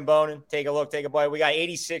old Samboning. Take a look, take a bite. We got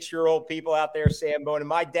 86-year-old people out there Samboning.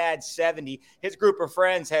 My dad's 70. His group of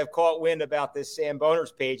friends have caught wind about this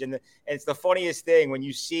Samboners page, and it's the funniest thing when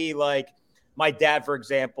you see like my dad, for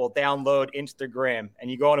example, download Instagram, and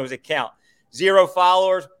you go onto his account. 0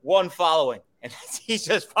 followers, 1 following. And he's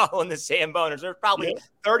just following the Samboners. There's probably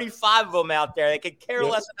 35 of them out there. They could care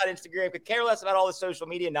less about Instagram, could care less about all the social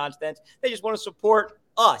media nonsense. They just want to support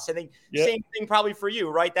us. And same thing probably for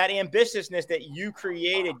you, right? That ambitiousness that you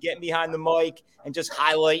created, getting behind the mic and just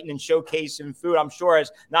highlighting and showcasing food, I'm sure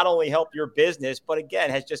has not only helped your business, but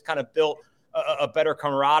again, has just kind of built a better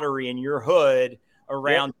camaraderie in your hood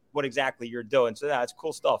around what exactly you're doing. So that's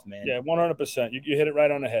cool stuff, man. Yeah, 100%. You hit it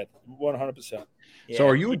right on the head. 100%. Yeah. So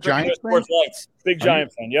are you a Giants fan? Big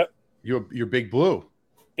Giant fan. Yep. You're Big Blue.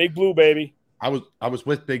 Big Blue, baby. I was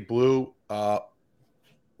with Big Blue.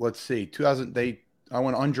 Let's see. I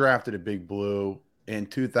went undrafted at Big Blue in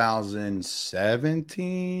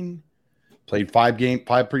 2017. Played 5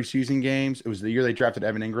 preseason games. It was the year they drafted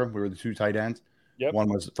Evan Ingram. We were the 2 tight ends. Yep. One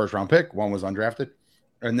was the first round pick. One was undrafted.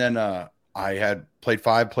 And then I had played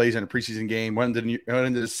 5 plays in a preseason game. Went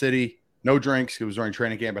into the city. No drinks. It was during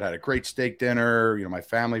training camp, but had a great steak dinner. My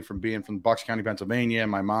family from Bucks County, Pennsylvania,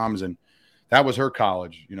 my mom's, and that was her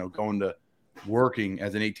college, going to working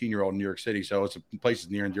as an 18-year-old in New York City. So it's a place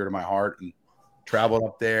that's near and dear to my heart, and traveled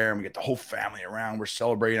up there, and we get the whole family around. We're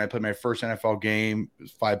celebrating. I played my first NFL game. It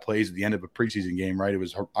was 5 plays at the end of a preseason game, right?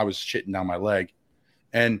 I was shitting down my leg.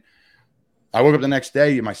 And I woke up the next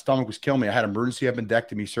day, and my stomach was killing me. I had emergency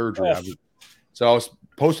appendectomy surgery. So I was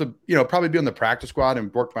supposed to, probably be on the practice squad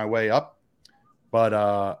and work my way up.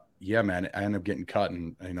 But, yeah, man, I ended up getting cut,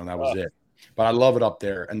 and, that was it. But I love it up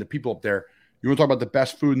there. And the people up there, you want to talk about the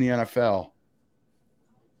best food in the NFL,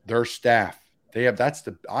 their staff.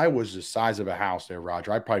 I was the size of a house there,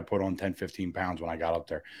 Roger. I probably put on 10, 15 pounds when I got up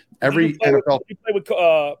there. Did you play with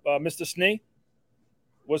Mr. Snee?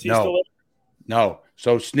 Was he still there? No.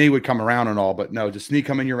 So Snee would come around and all, but no. Does Snee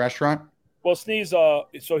come in your restaurant? Well, Snee's so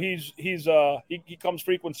he comes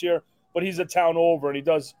frequent here, but he's a town over, and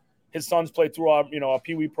his sons play through our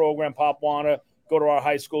Pee Wee program, Pop Warner, go to our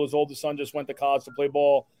high school. His oldest son just went to college to play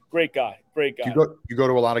ball. Great guy. You go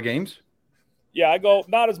to a lot of games? Yeah, I go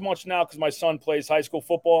not as much now because my son plays high school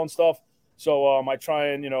football and stuff. So I try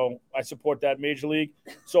and I support that major league.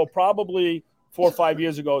 So probably 4 or 5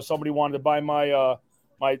 years ago, somebody wanted to buy my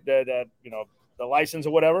the license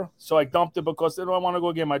or whatever. So I dumped it because I don't want to go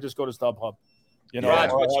again. I just go to StubHub. Raj,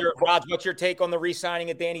 what's your take on the re-signing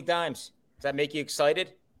of Danny Dimes? Does that make you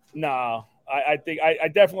excited? No, I think I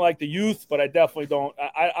definitely like the youth, but I definitely don't.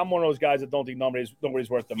 I'm one of those guys that don't think nobody's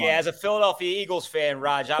worth the money. Yeah, as a Philadelphia Eagles fan,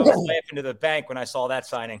 Raj, I was laughing to the bank when I saw that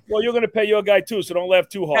signing. Well, you're going to pay your guy too, so don't laugh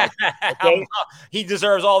too hard. Okay? He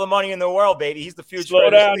deserves all the money in the world, baby. He's the future. Slow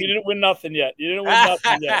down. You didn't win nothing yet.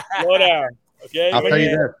 Slow down. Okay. I'll tell you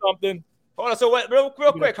this. Something. Hold on. So real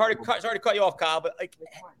quick, sorry to cut you off, Kyle, but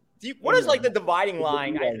what is like the dividing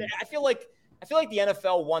line? I feel like I feel like the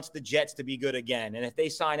NFL wants the Jets to be good again. And if they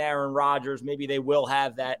sign Aaron Rodgers, maybe they will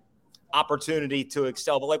have that opportunity to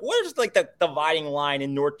excel. But like, what is like the dividing line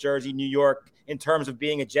in North Jersey, New York, in terms of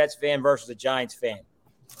being a Jets fan versus a Giants fan?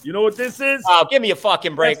 You know what this is? Oh, give me a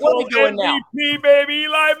fucking break. That's what are we doing MVP, now? baby,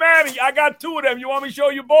 Eli Manning. I got 2 of them. You want me to show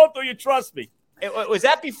you both, or you trust me? Was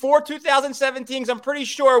that before 2017? 'Cause I'm pretty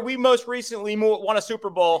sure we most recently won a Super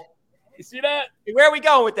Bowl. You see that? Where are we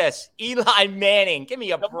going with this? Eli Manning. Give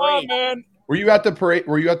me a break. Come on, man. Were you at the parade?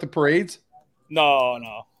 Were you at the parades? No.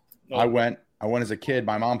 I went as a kid.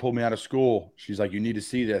 My mom pulled me out of school. She's like, "You need to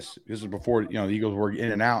see this." This was before the Eagles were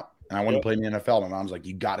in and out, and I wanted to play in the NFL. My mom's like,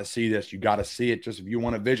 "You got to see this. You got to see it. Just if you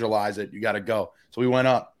want to visualize it, you got to go." So we went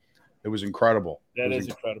up. It was incredible. That is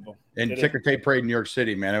incredible. And ticker tape parade in New York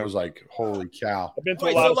City, man. It was like, holy cow. I've been to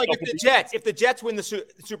a lot of stuff. If the Jets win the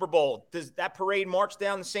Super Bowl, does that parade march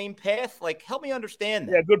down the same path? Like, help me understand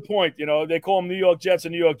that. Yeah, good point. They call them New York Jets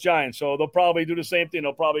and New York Giants, so they'll probably do the same thing.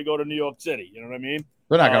 They'll probably go to New York City. You know what I mean?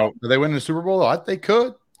 They're not going to. Do they win the Super Bowl? They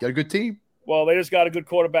could. Got a good team. Well, they just got a good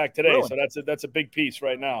quarterback today, really? So that's a big piece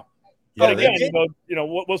right now. Yeah, but again,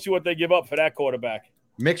 we'll see what they give up for that quarterback.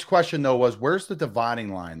 Mick's question, though, was where's the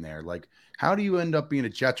dividing line there? Like, how do you end up being a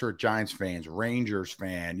Jets or a Giants fan, Rangers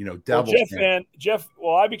fan, Devils fan?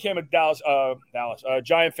 I became a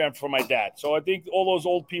Giant fan for my dad. So I think all those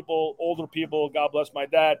older people, God bless my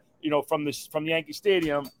dad, from Yankee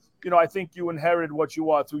Stadium, I think you inherited what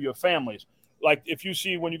you are through your families. Like if you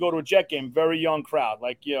see when you go to a Jet game, very young crowd,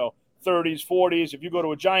 like, 30s, 40s. If you go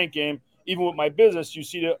to a Giant game, even with my business, you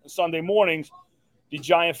see the Sunday mornings, the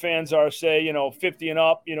Giant fans are, say, 50 and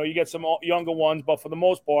up. You get some younger ones, but for the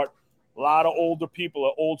most part, a lot of older people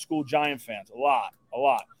are old school Giant fans. A lot.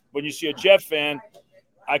 When you see a Jet fan,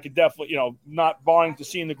 I could definitely, not barring to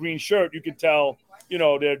seeing the green shirt, you could tell,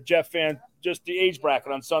 they're Jet fan, just the age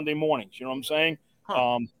bracket on Sunday mornings. You know what I'm saying?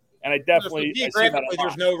 Huh. And I definitely geographically,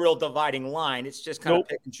 there's no real dividing line. It's just kind of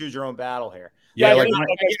pick and choose your own battle here. Yeah, if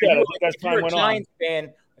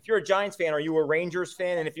you're a Giants fan, are you a Rangers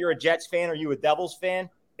fan? And if you're a Jets fan, are you a Devils fan?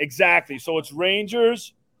 Exactly. So it's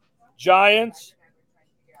Rangers, Giants,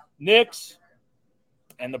 Knicks,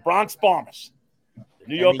 and the Bronx Bombers. The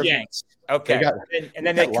New York Yanks. Okay. And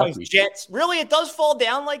then it comes Jets. Really? It does fall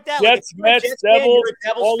down like that? Jets, Mets, Devils,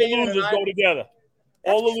 all the losers go together.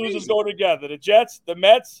 All the losers go together. The Jets, the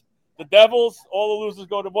Mets, the Devils, all the losers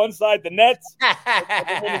go to one side. The Nets,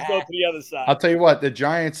 the winners go to the other side. I'll tell you what, the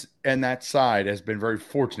Giants and that side has been very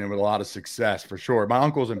fortunate with a lot of success for sure. My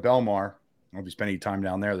uncle's in Belmar. I'll be spending time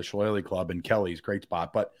down there, the Shillelagh Club in Kelly's, great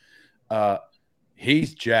spot. But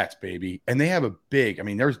he's Jets, baby. And they have a big,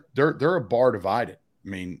 they're a bar divided.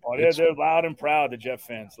 They're loud and proud, the Jet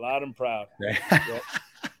fans. Loud and proud.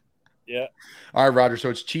 Yeah. All right, Roger. So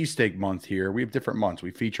it's cheesesteak month here. We have different months.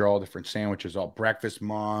 We feature all different sandwiches, all breakfast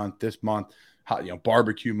month, this month,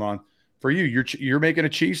 barbecue month. For you, you're making a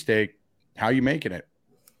cheesesteak. How are you making it?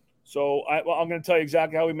 So I'm going to tell you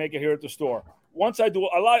exactly how we make it here at the store. Once I do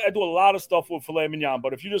a lot of stuff with filet mignon,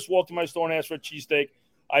 but if you just walk to my store and ask for a cheesesteak,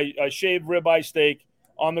 I shave ribeye steak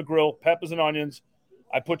on the grill, peppers and onions.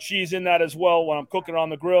 I put cheese in that as well when I'm cooking it on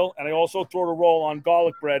the grill, and I also throw the roll on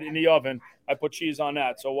garlic bread in the oven. I put cheese on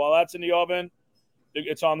that. So while that's in the oven,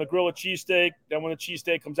 it's on the grill of cheesesteak. Then when the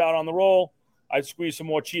cheesesteak comes out on the roll, I squeeze some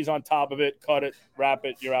more cheese on top of it, cut it, wrap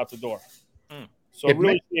it, you're out the door. So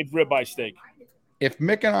really shaved ribeye steak. If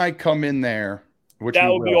Mick and I come in there, that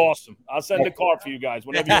would be awesome. I'll send a card for you guys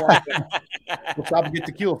whenever you want. We'll stop and get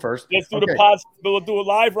tequila first. Let's do the pods. We'll do it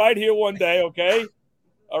live right here one day, okay?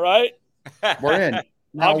 All right? We're in.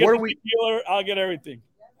 Now, I'll get tequila. I'll get everything.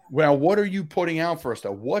 Well, what are you putting out for us,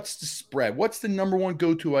 though? What's the spread? What's the number one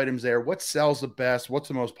go-to items there? What sells the best? What's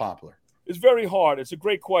the most popular? It's very hard. It's a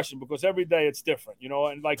great question because every day it's different,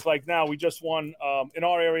 and like now we just won in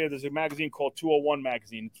our area. There's a magazine called 201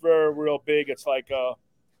 magazine. It's very real big. It's like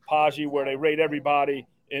Paji where they rate everybody,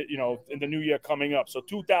 in the new year coming up. So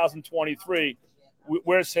 2023,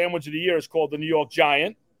 our sandwich of the year is called the New York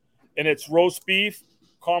Giant, and it's roast beef,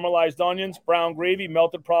 caramelized onions, brown gravy,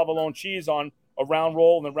 melted provolone cheese on a round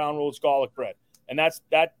roll, and the round roll is garlic bread. And that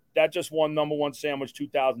just won number one sandwich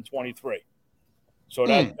 2023. So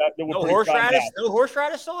that no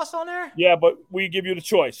horseradish sauce on there? Yeah, but we give you the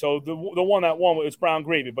choice. So the one that won was brown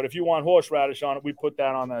gravy. But if you want horseradish on it, we put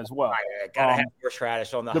that on that as well. I gotta have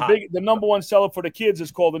horseradish on the number one seller for the kids is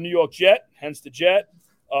called the New York Jet, hence the Jet.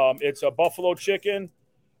 It's a buffalo chicken,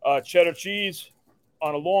 cheddar cheese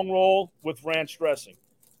on a long roll with ranch dressing.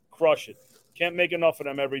 Crush it. Can't make enough of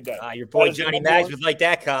them every day. Your boy Johnny Mags would like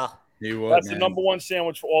that, Kyle. That's the number one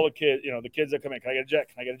sandwich for all the kids. The kids that come in. Can I get a Jet?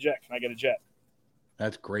 Can I get a Jet? Can I get a Jet?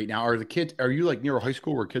 That's great. Now, are you like near a high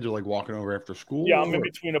school where kids are like walking over after school? Yeah, I'm in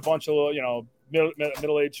between a bunch of,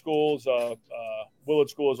 middle-aged schools, Willard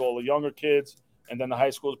schools, all the younger kids, and then the high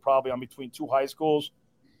schools. Probably I'm between two high schools,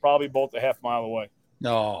 probably both a half mile away.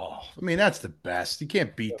 No, I mean, that's the best. You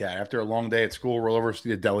can't beat that. After a long day at school, roll over, see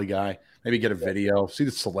the Deli Guy, maybe get a video, see the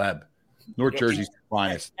celeb. North Jersey's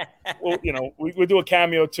finest. Well, we do a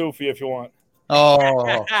cameo too for you if you want.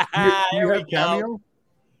 Oh, you have cameo?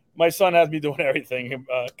 My son has me doing everything,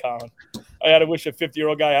 Colin. I had to wish a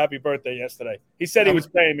 50-year-old guy happy birthday yesterday. He said he was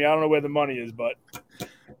paying me. I don't know where the money is, but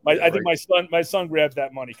I think my son grabs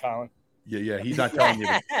that money, Colin. Yeah, he's not telling you.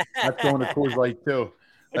 That's going to Coors Light too.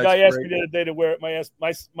 The guy asked me the other day to wear it.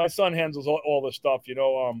 My son handles all this stuff,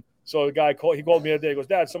 So the guy called me the other day. He goes,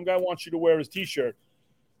 Dad, some guy wants you to wear his T-shirt.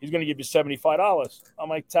 He's going to give you $75. I'm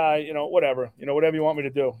like, Ty, whatever. Whatever you want me to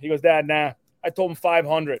do. He goes, Dad, nah. I told him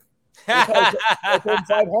 $500. I told him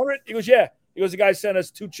 $500. He goes, yeah. He goes, the guy sent us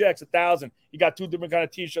 2 checks, $1,000. He got 2 different kind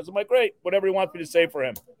of T-shirts. I'm like, great. Whatever he wants me to say for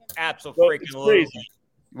him. Absolutely crazy.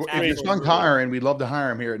 If your son's hiring, we'd love to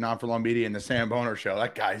hire him here at Not For Long Media and the Samboner Show.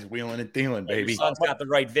 That guy's wheeling and dealing, baby. Your son's got the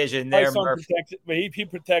right vision there, Murph. He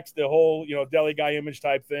protects the whole, Deli Guy image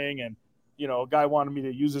type thing. And, a guy wanted me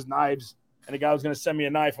to use his knives. And the guy was going to send me a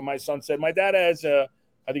knife. And my son said, my dad has, I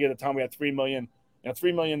think at the time we had 3 million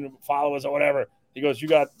followers or whatever. He goes, you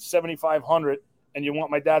got 7,500 and you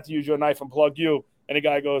want my dad to use your knife and plug you. And the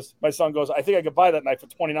guy goes, my son goes, I think I could buy that knife for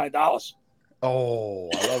 $29. Oh,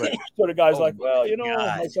 I love it. So the guy's like, well,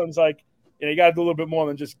 my son's like, you got to do a little bit more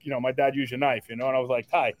than just, my dad use your knife, And I was like,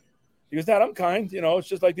 Ty. He goes, Dad, I'm kind. It's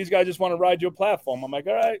just like these guys just want to ride your platform. I'm like,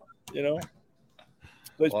 all right, So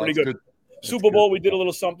it's pretty good. Super Bowl, we did a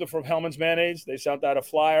little something from Hellman's Mayonnaise. They sent out a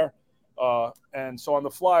flyer. And so on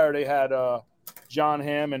the flyer, they had John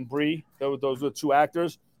Hamm and Bree. Those were 2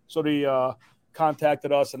 actors. So they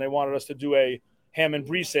contacted us, and they wanted us to do a ham and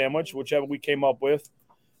brie sandwich, whichever we came up with.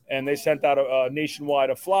 And they sent out a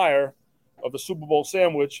nationwide flyer of the Super Bowl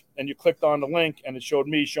sandwich, and you clicked on the link, and it showed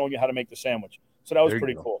me showing you how to make the sandwich. So that was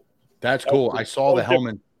pretty cool. That's cool. I saw the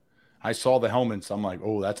Hellman. I saw the Hellmans. I'm like,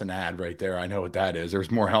 oh, that's an ad right there. I know what that is. There's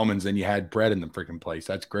more Hellmans than you had bread in the freaking place.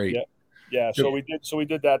 That's great. Yeah. So we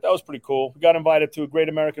did that. That was pretty cool. We got invited to a Great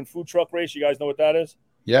American Food Truck Race. You guys know what that is?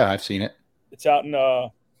 Yeah, I've seen it. It's out in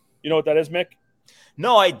you know what that is, Mick?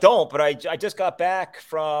 No, I don't, but I just got back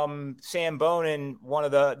from Samboning, one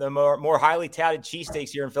of the more highly touted cheesesteaks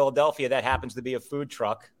here in Philadelphia. That happens to be a food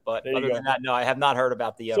truck. But other than that, no, I have not heard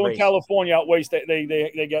about the So race. In California, out west,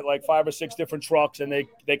 they get like 5 or 6 different trucks, and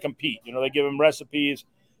they compete. They give them recipes,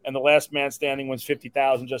 and the last man standing wins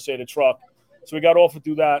 $50,000, just say the truck. So we got offered to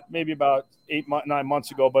do that maybe about 9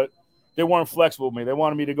 months ago, but they weren't flexible with me. They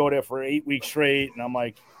wanted me to go there for 8 weeks straight, and I'm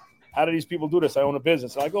like, how do these people do this? I own a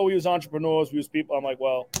business. They're like, we use entrepreneurs, we use people. I'm like,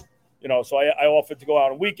 well, so I offered to go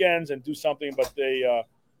out on weekends and do something, but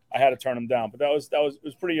I had to turn them down. But it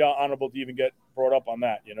was pretty honorable to even get brought up on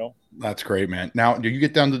that, That's great, man. Now, do you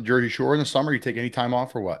get down to the Jersey Shore in the summer? You take any time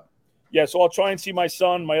off or what? Yeah, so I'll try and see my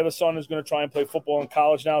son. My other son is going to try and play football in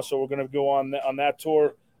college now, so we're going to go on that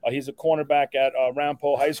tour. He's a cornerback at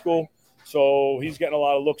Rampo High School, so he's getting a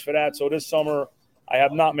lot of looks for that. So this summer, I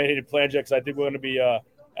have not made any plans yet because I think we're going to be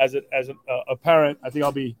as a parent, I think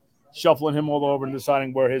I'll be shuffling him all over and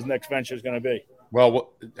deciding where his next venture is going to be.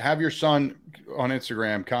 Well, have your son on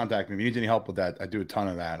Instagram contact me. If you need any help with that, I do a ton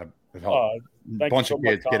of that. I've helped a bunch of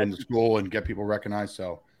kids get into school and get people recognized.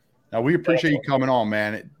 So now we appreciate you coming on,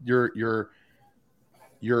 man. Your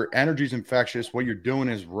energy is infectious. What you're doing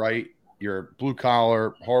is right. You're blue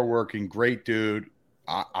collar, hardworking, great dude.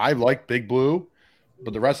 I like Big Blue,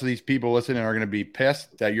 but the rest of these people listening are going to be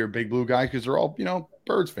pissed that you're a Big Blue guy because they're all,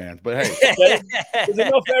 Birds fans. But hey, there's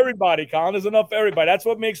enough for everybody, Colin. There's enough for everybody. That's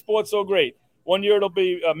what makes sports so great. One year it'll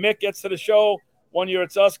be Mick gets to the show. One year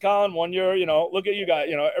it's us, Colin. One year, look at you guys.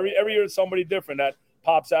 Every year it's somebody different that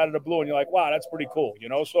pops out of the blue, and you're like, wow, that's pretty cool.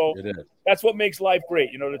 So that's what makes life great.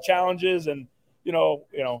 The challenges and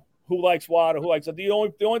who likes what or who likes it. The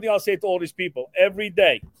only thing I'll say to all these people every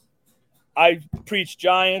day, I preach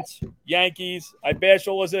Giants, Yankees. I bash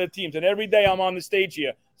all those other teams, and every day I'm on the stage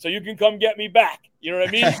here. So you can come get me back. You know what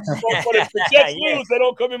I mean? But if the Jets lose, they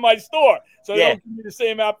don't come in my store. So they don't give me the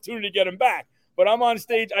same opportunity to get them back. But I'm on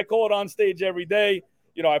stage. I call it on stage every day.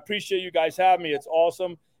 I appreciate you guys having me. It's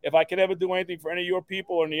awesome. If I could ever do anything for any of your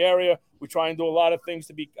people in the area, we try and do a lot of things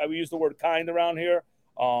to be – we use the word kind around here.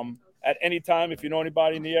 At any time, if you know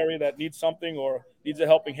anybody in the area that needs something or needs a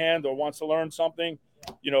helping hand or wants to learn something,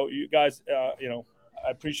 you guys, I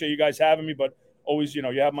appreciate you guys having me. But always, you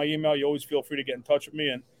have my email. You always feel free to get in touch with me,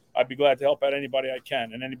 and I'd be glad to help out anybody I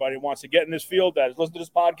can. And anybody who wants to get in this field that has listened to this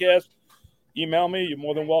podcast, email me. You're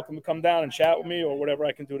more than welcome to come down and chat with me or whatever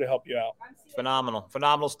I can do to help you out.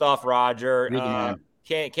 Phenomenal stuff, Roger.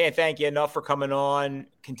 Can't thank you enough for coming on.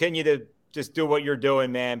 Continue to just do what you're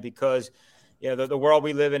doing, man, because the world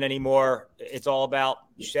we live in anymore, it's all about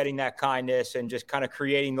shedding that kindness and just kind of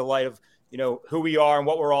creating the light of who we are and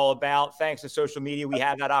what we're all about. Thanks to social media, we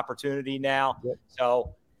have that opportunity now. Yep.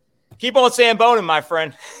 So keep on Samboning, my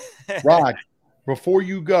friend. Rod, before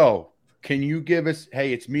you go, can you give us,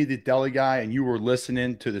 hey, it's me, the Deli Guy, and you were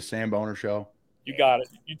listening to the Samboner show? You got it.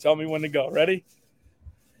 You tell me when to go. Ready?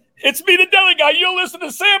 It's me, the Deli Guy. You'll listen to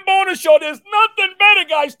Samboner show. There's nothing better,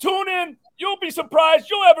 guys. Tune in. You'll be surprised.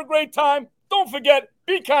 You'll have a great time. Don't forget,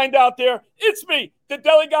 be kind out there. It's me, the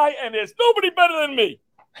Deli Guy, and there's nobody better than me.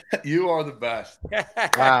 You are the best.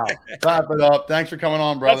 Wow. Clap it up. Thanks for coming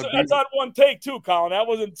on, brother. That's on one take, too, Colin. That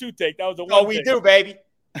wasn't two take. That was a one Oh, we take. do, baby.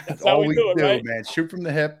 That's how we do it, right? Man. Shoot from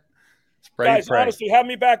the hip. Guys, honestly, have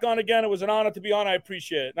me back on again. It was an honor to be on. I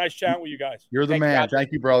appreciate it. Nice chatting with you guys. You're the man.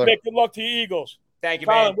 Thank you, brother. Good luck to you, Eagles. Thank you,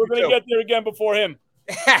 Colin, man. we're going to get there again before him.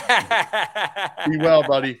 Be well,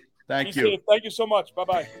 buddy. Thank you. Thank you so much.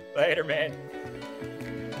 Bye-bye. Later, man.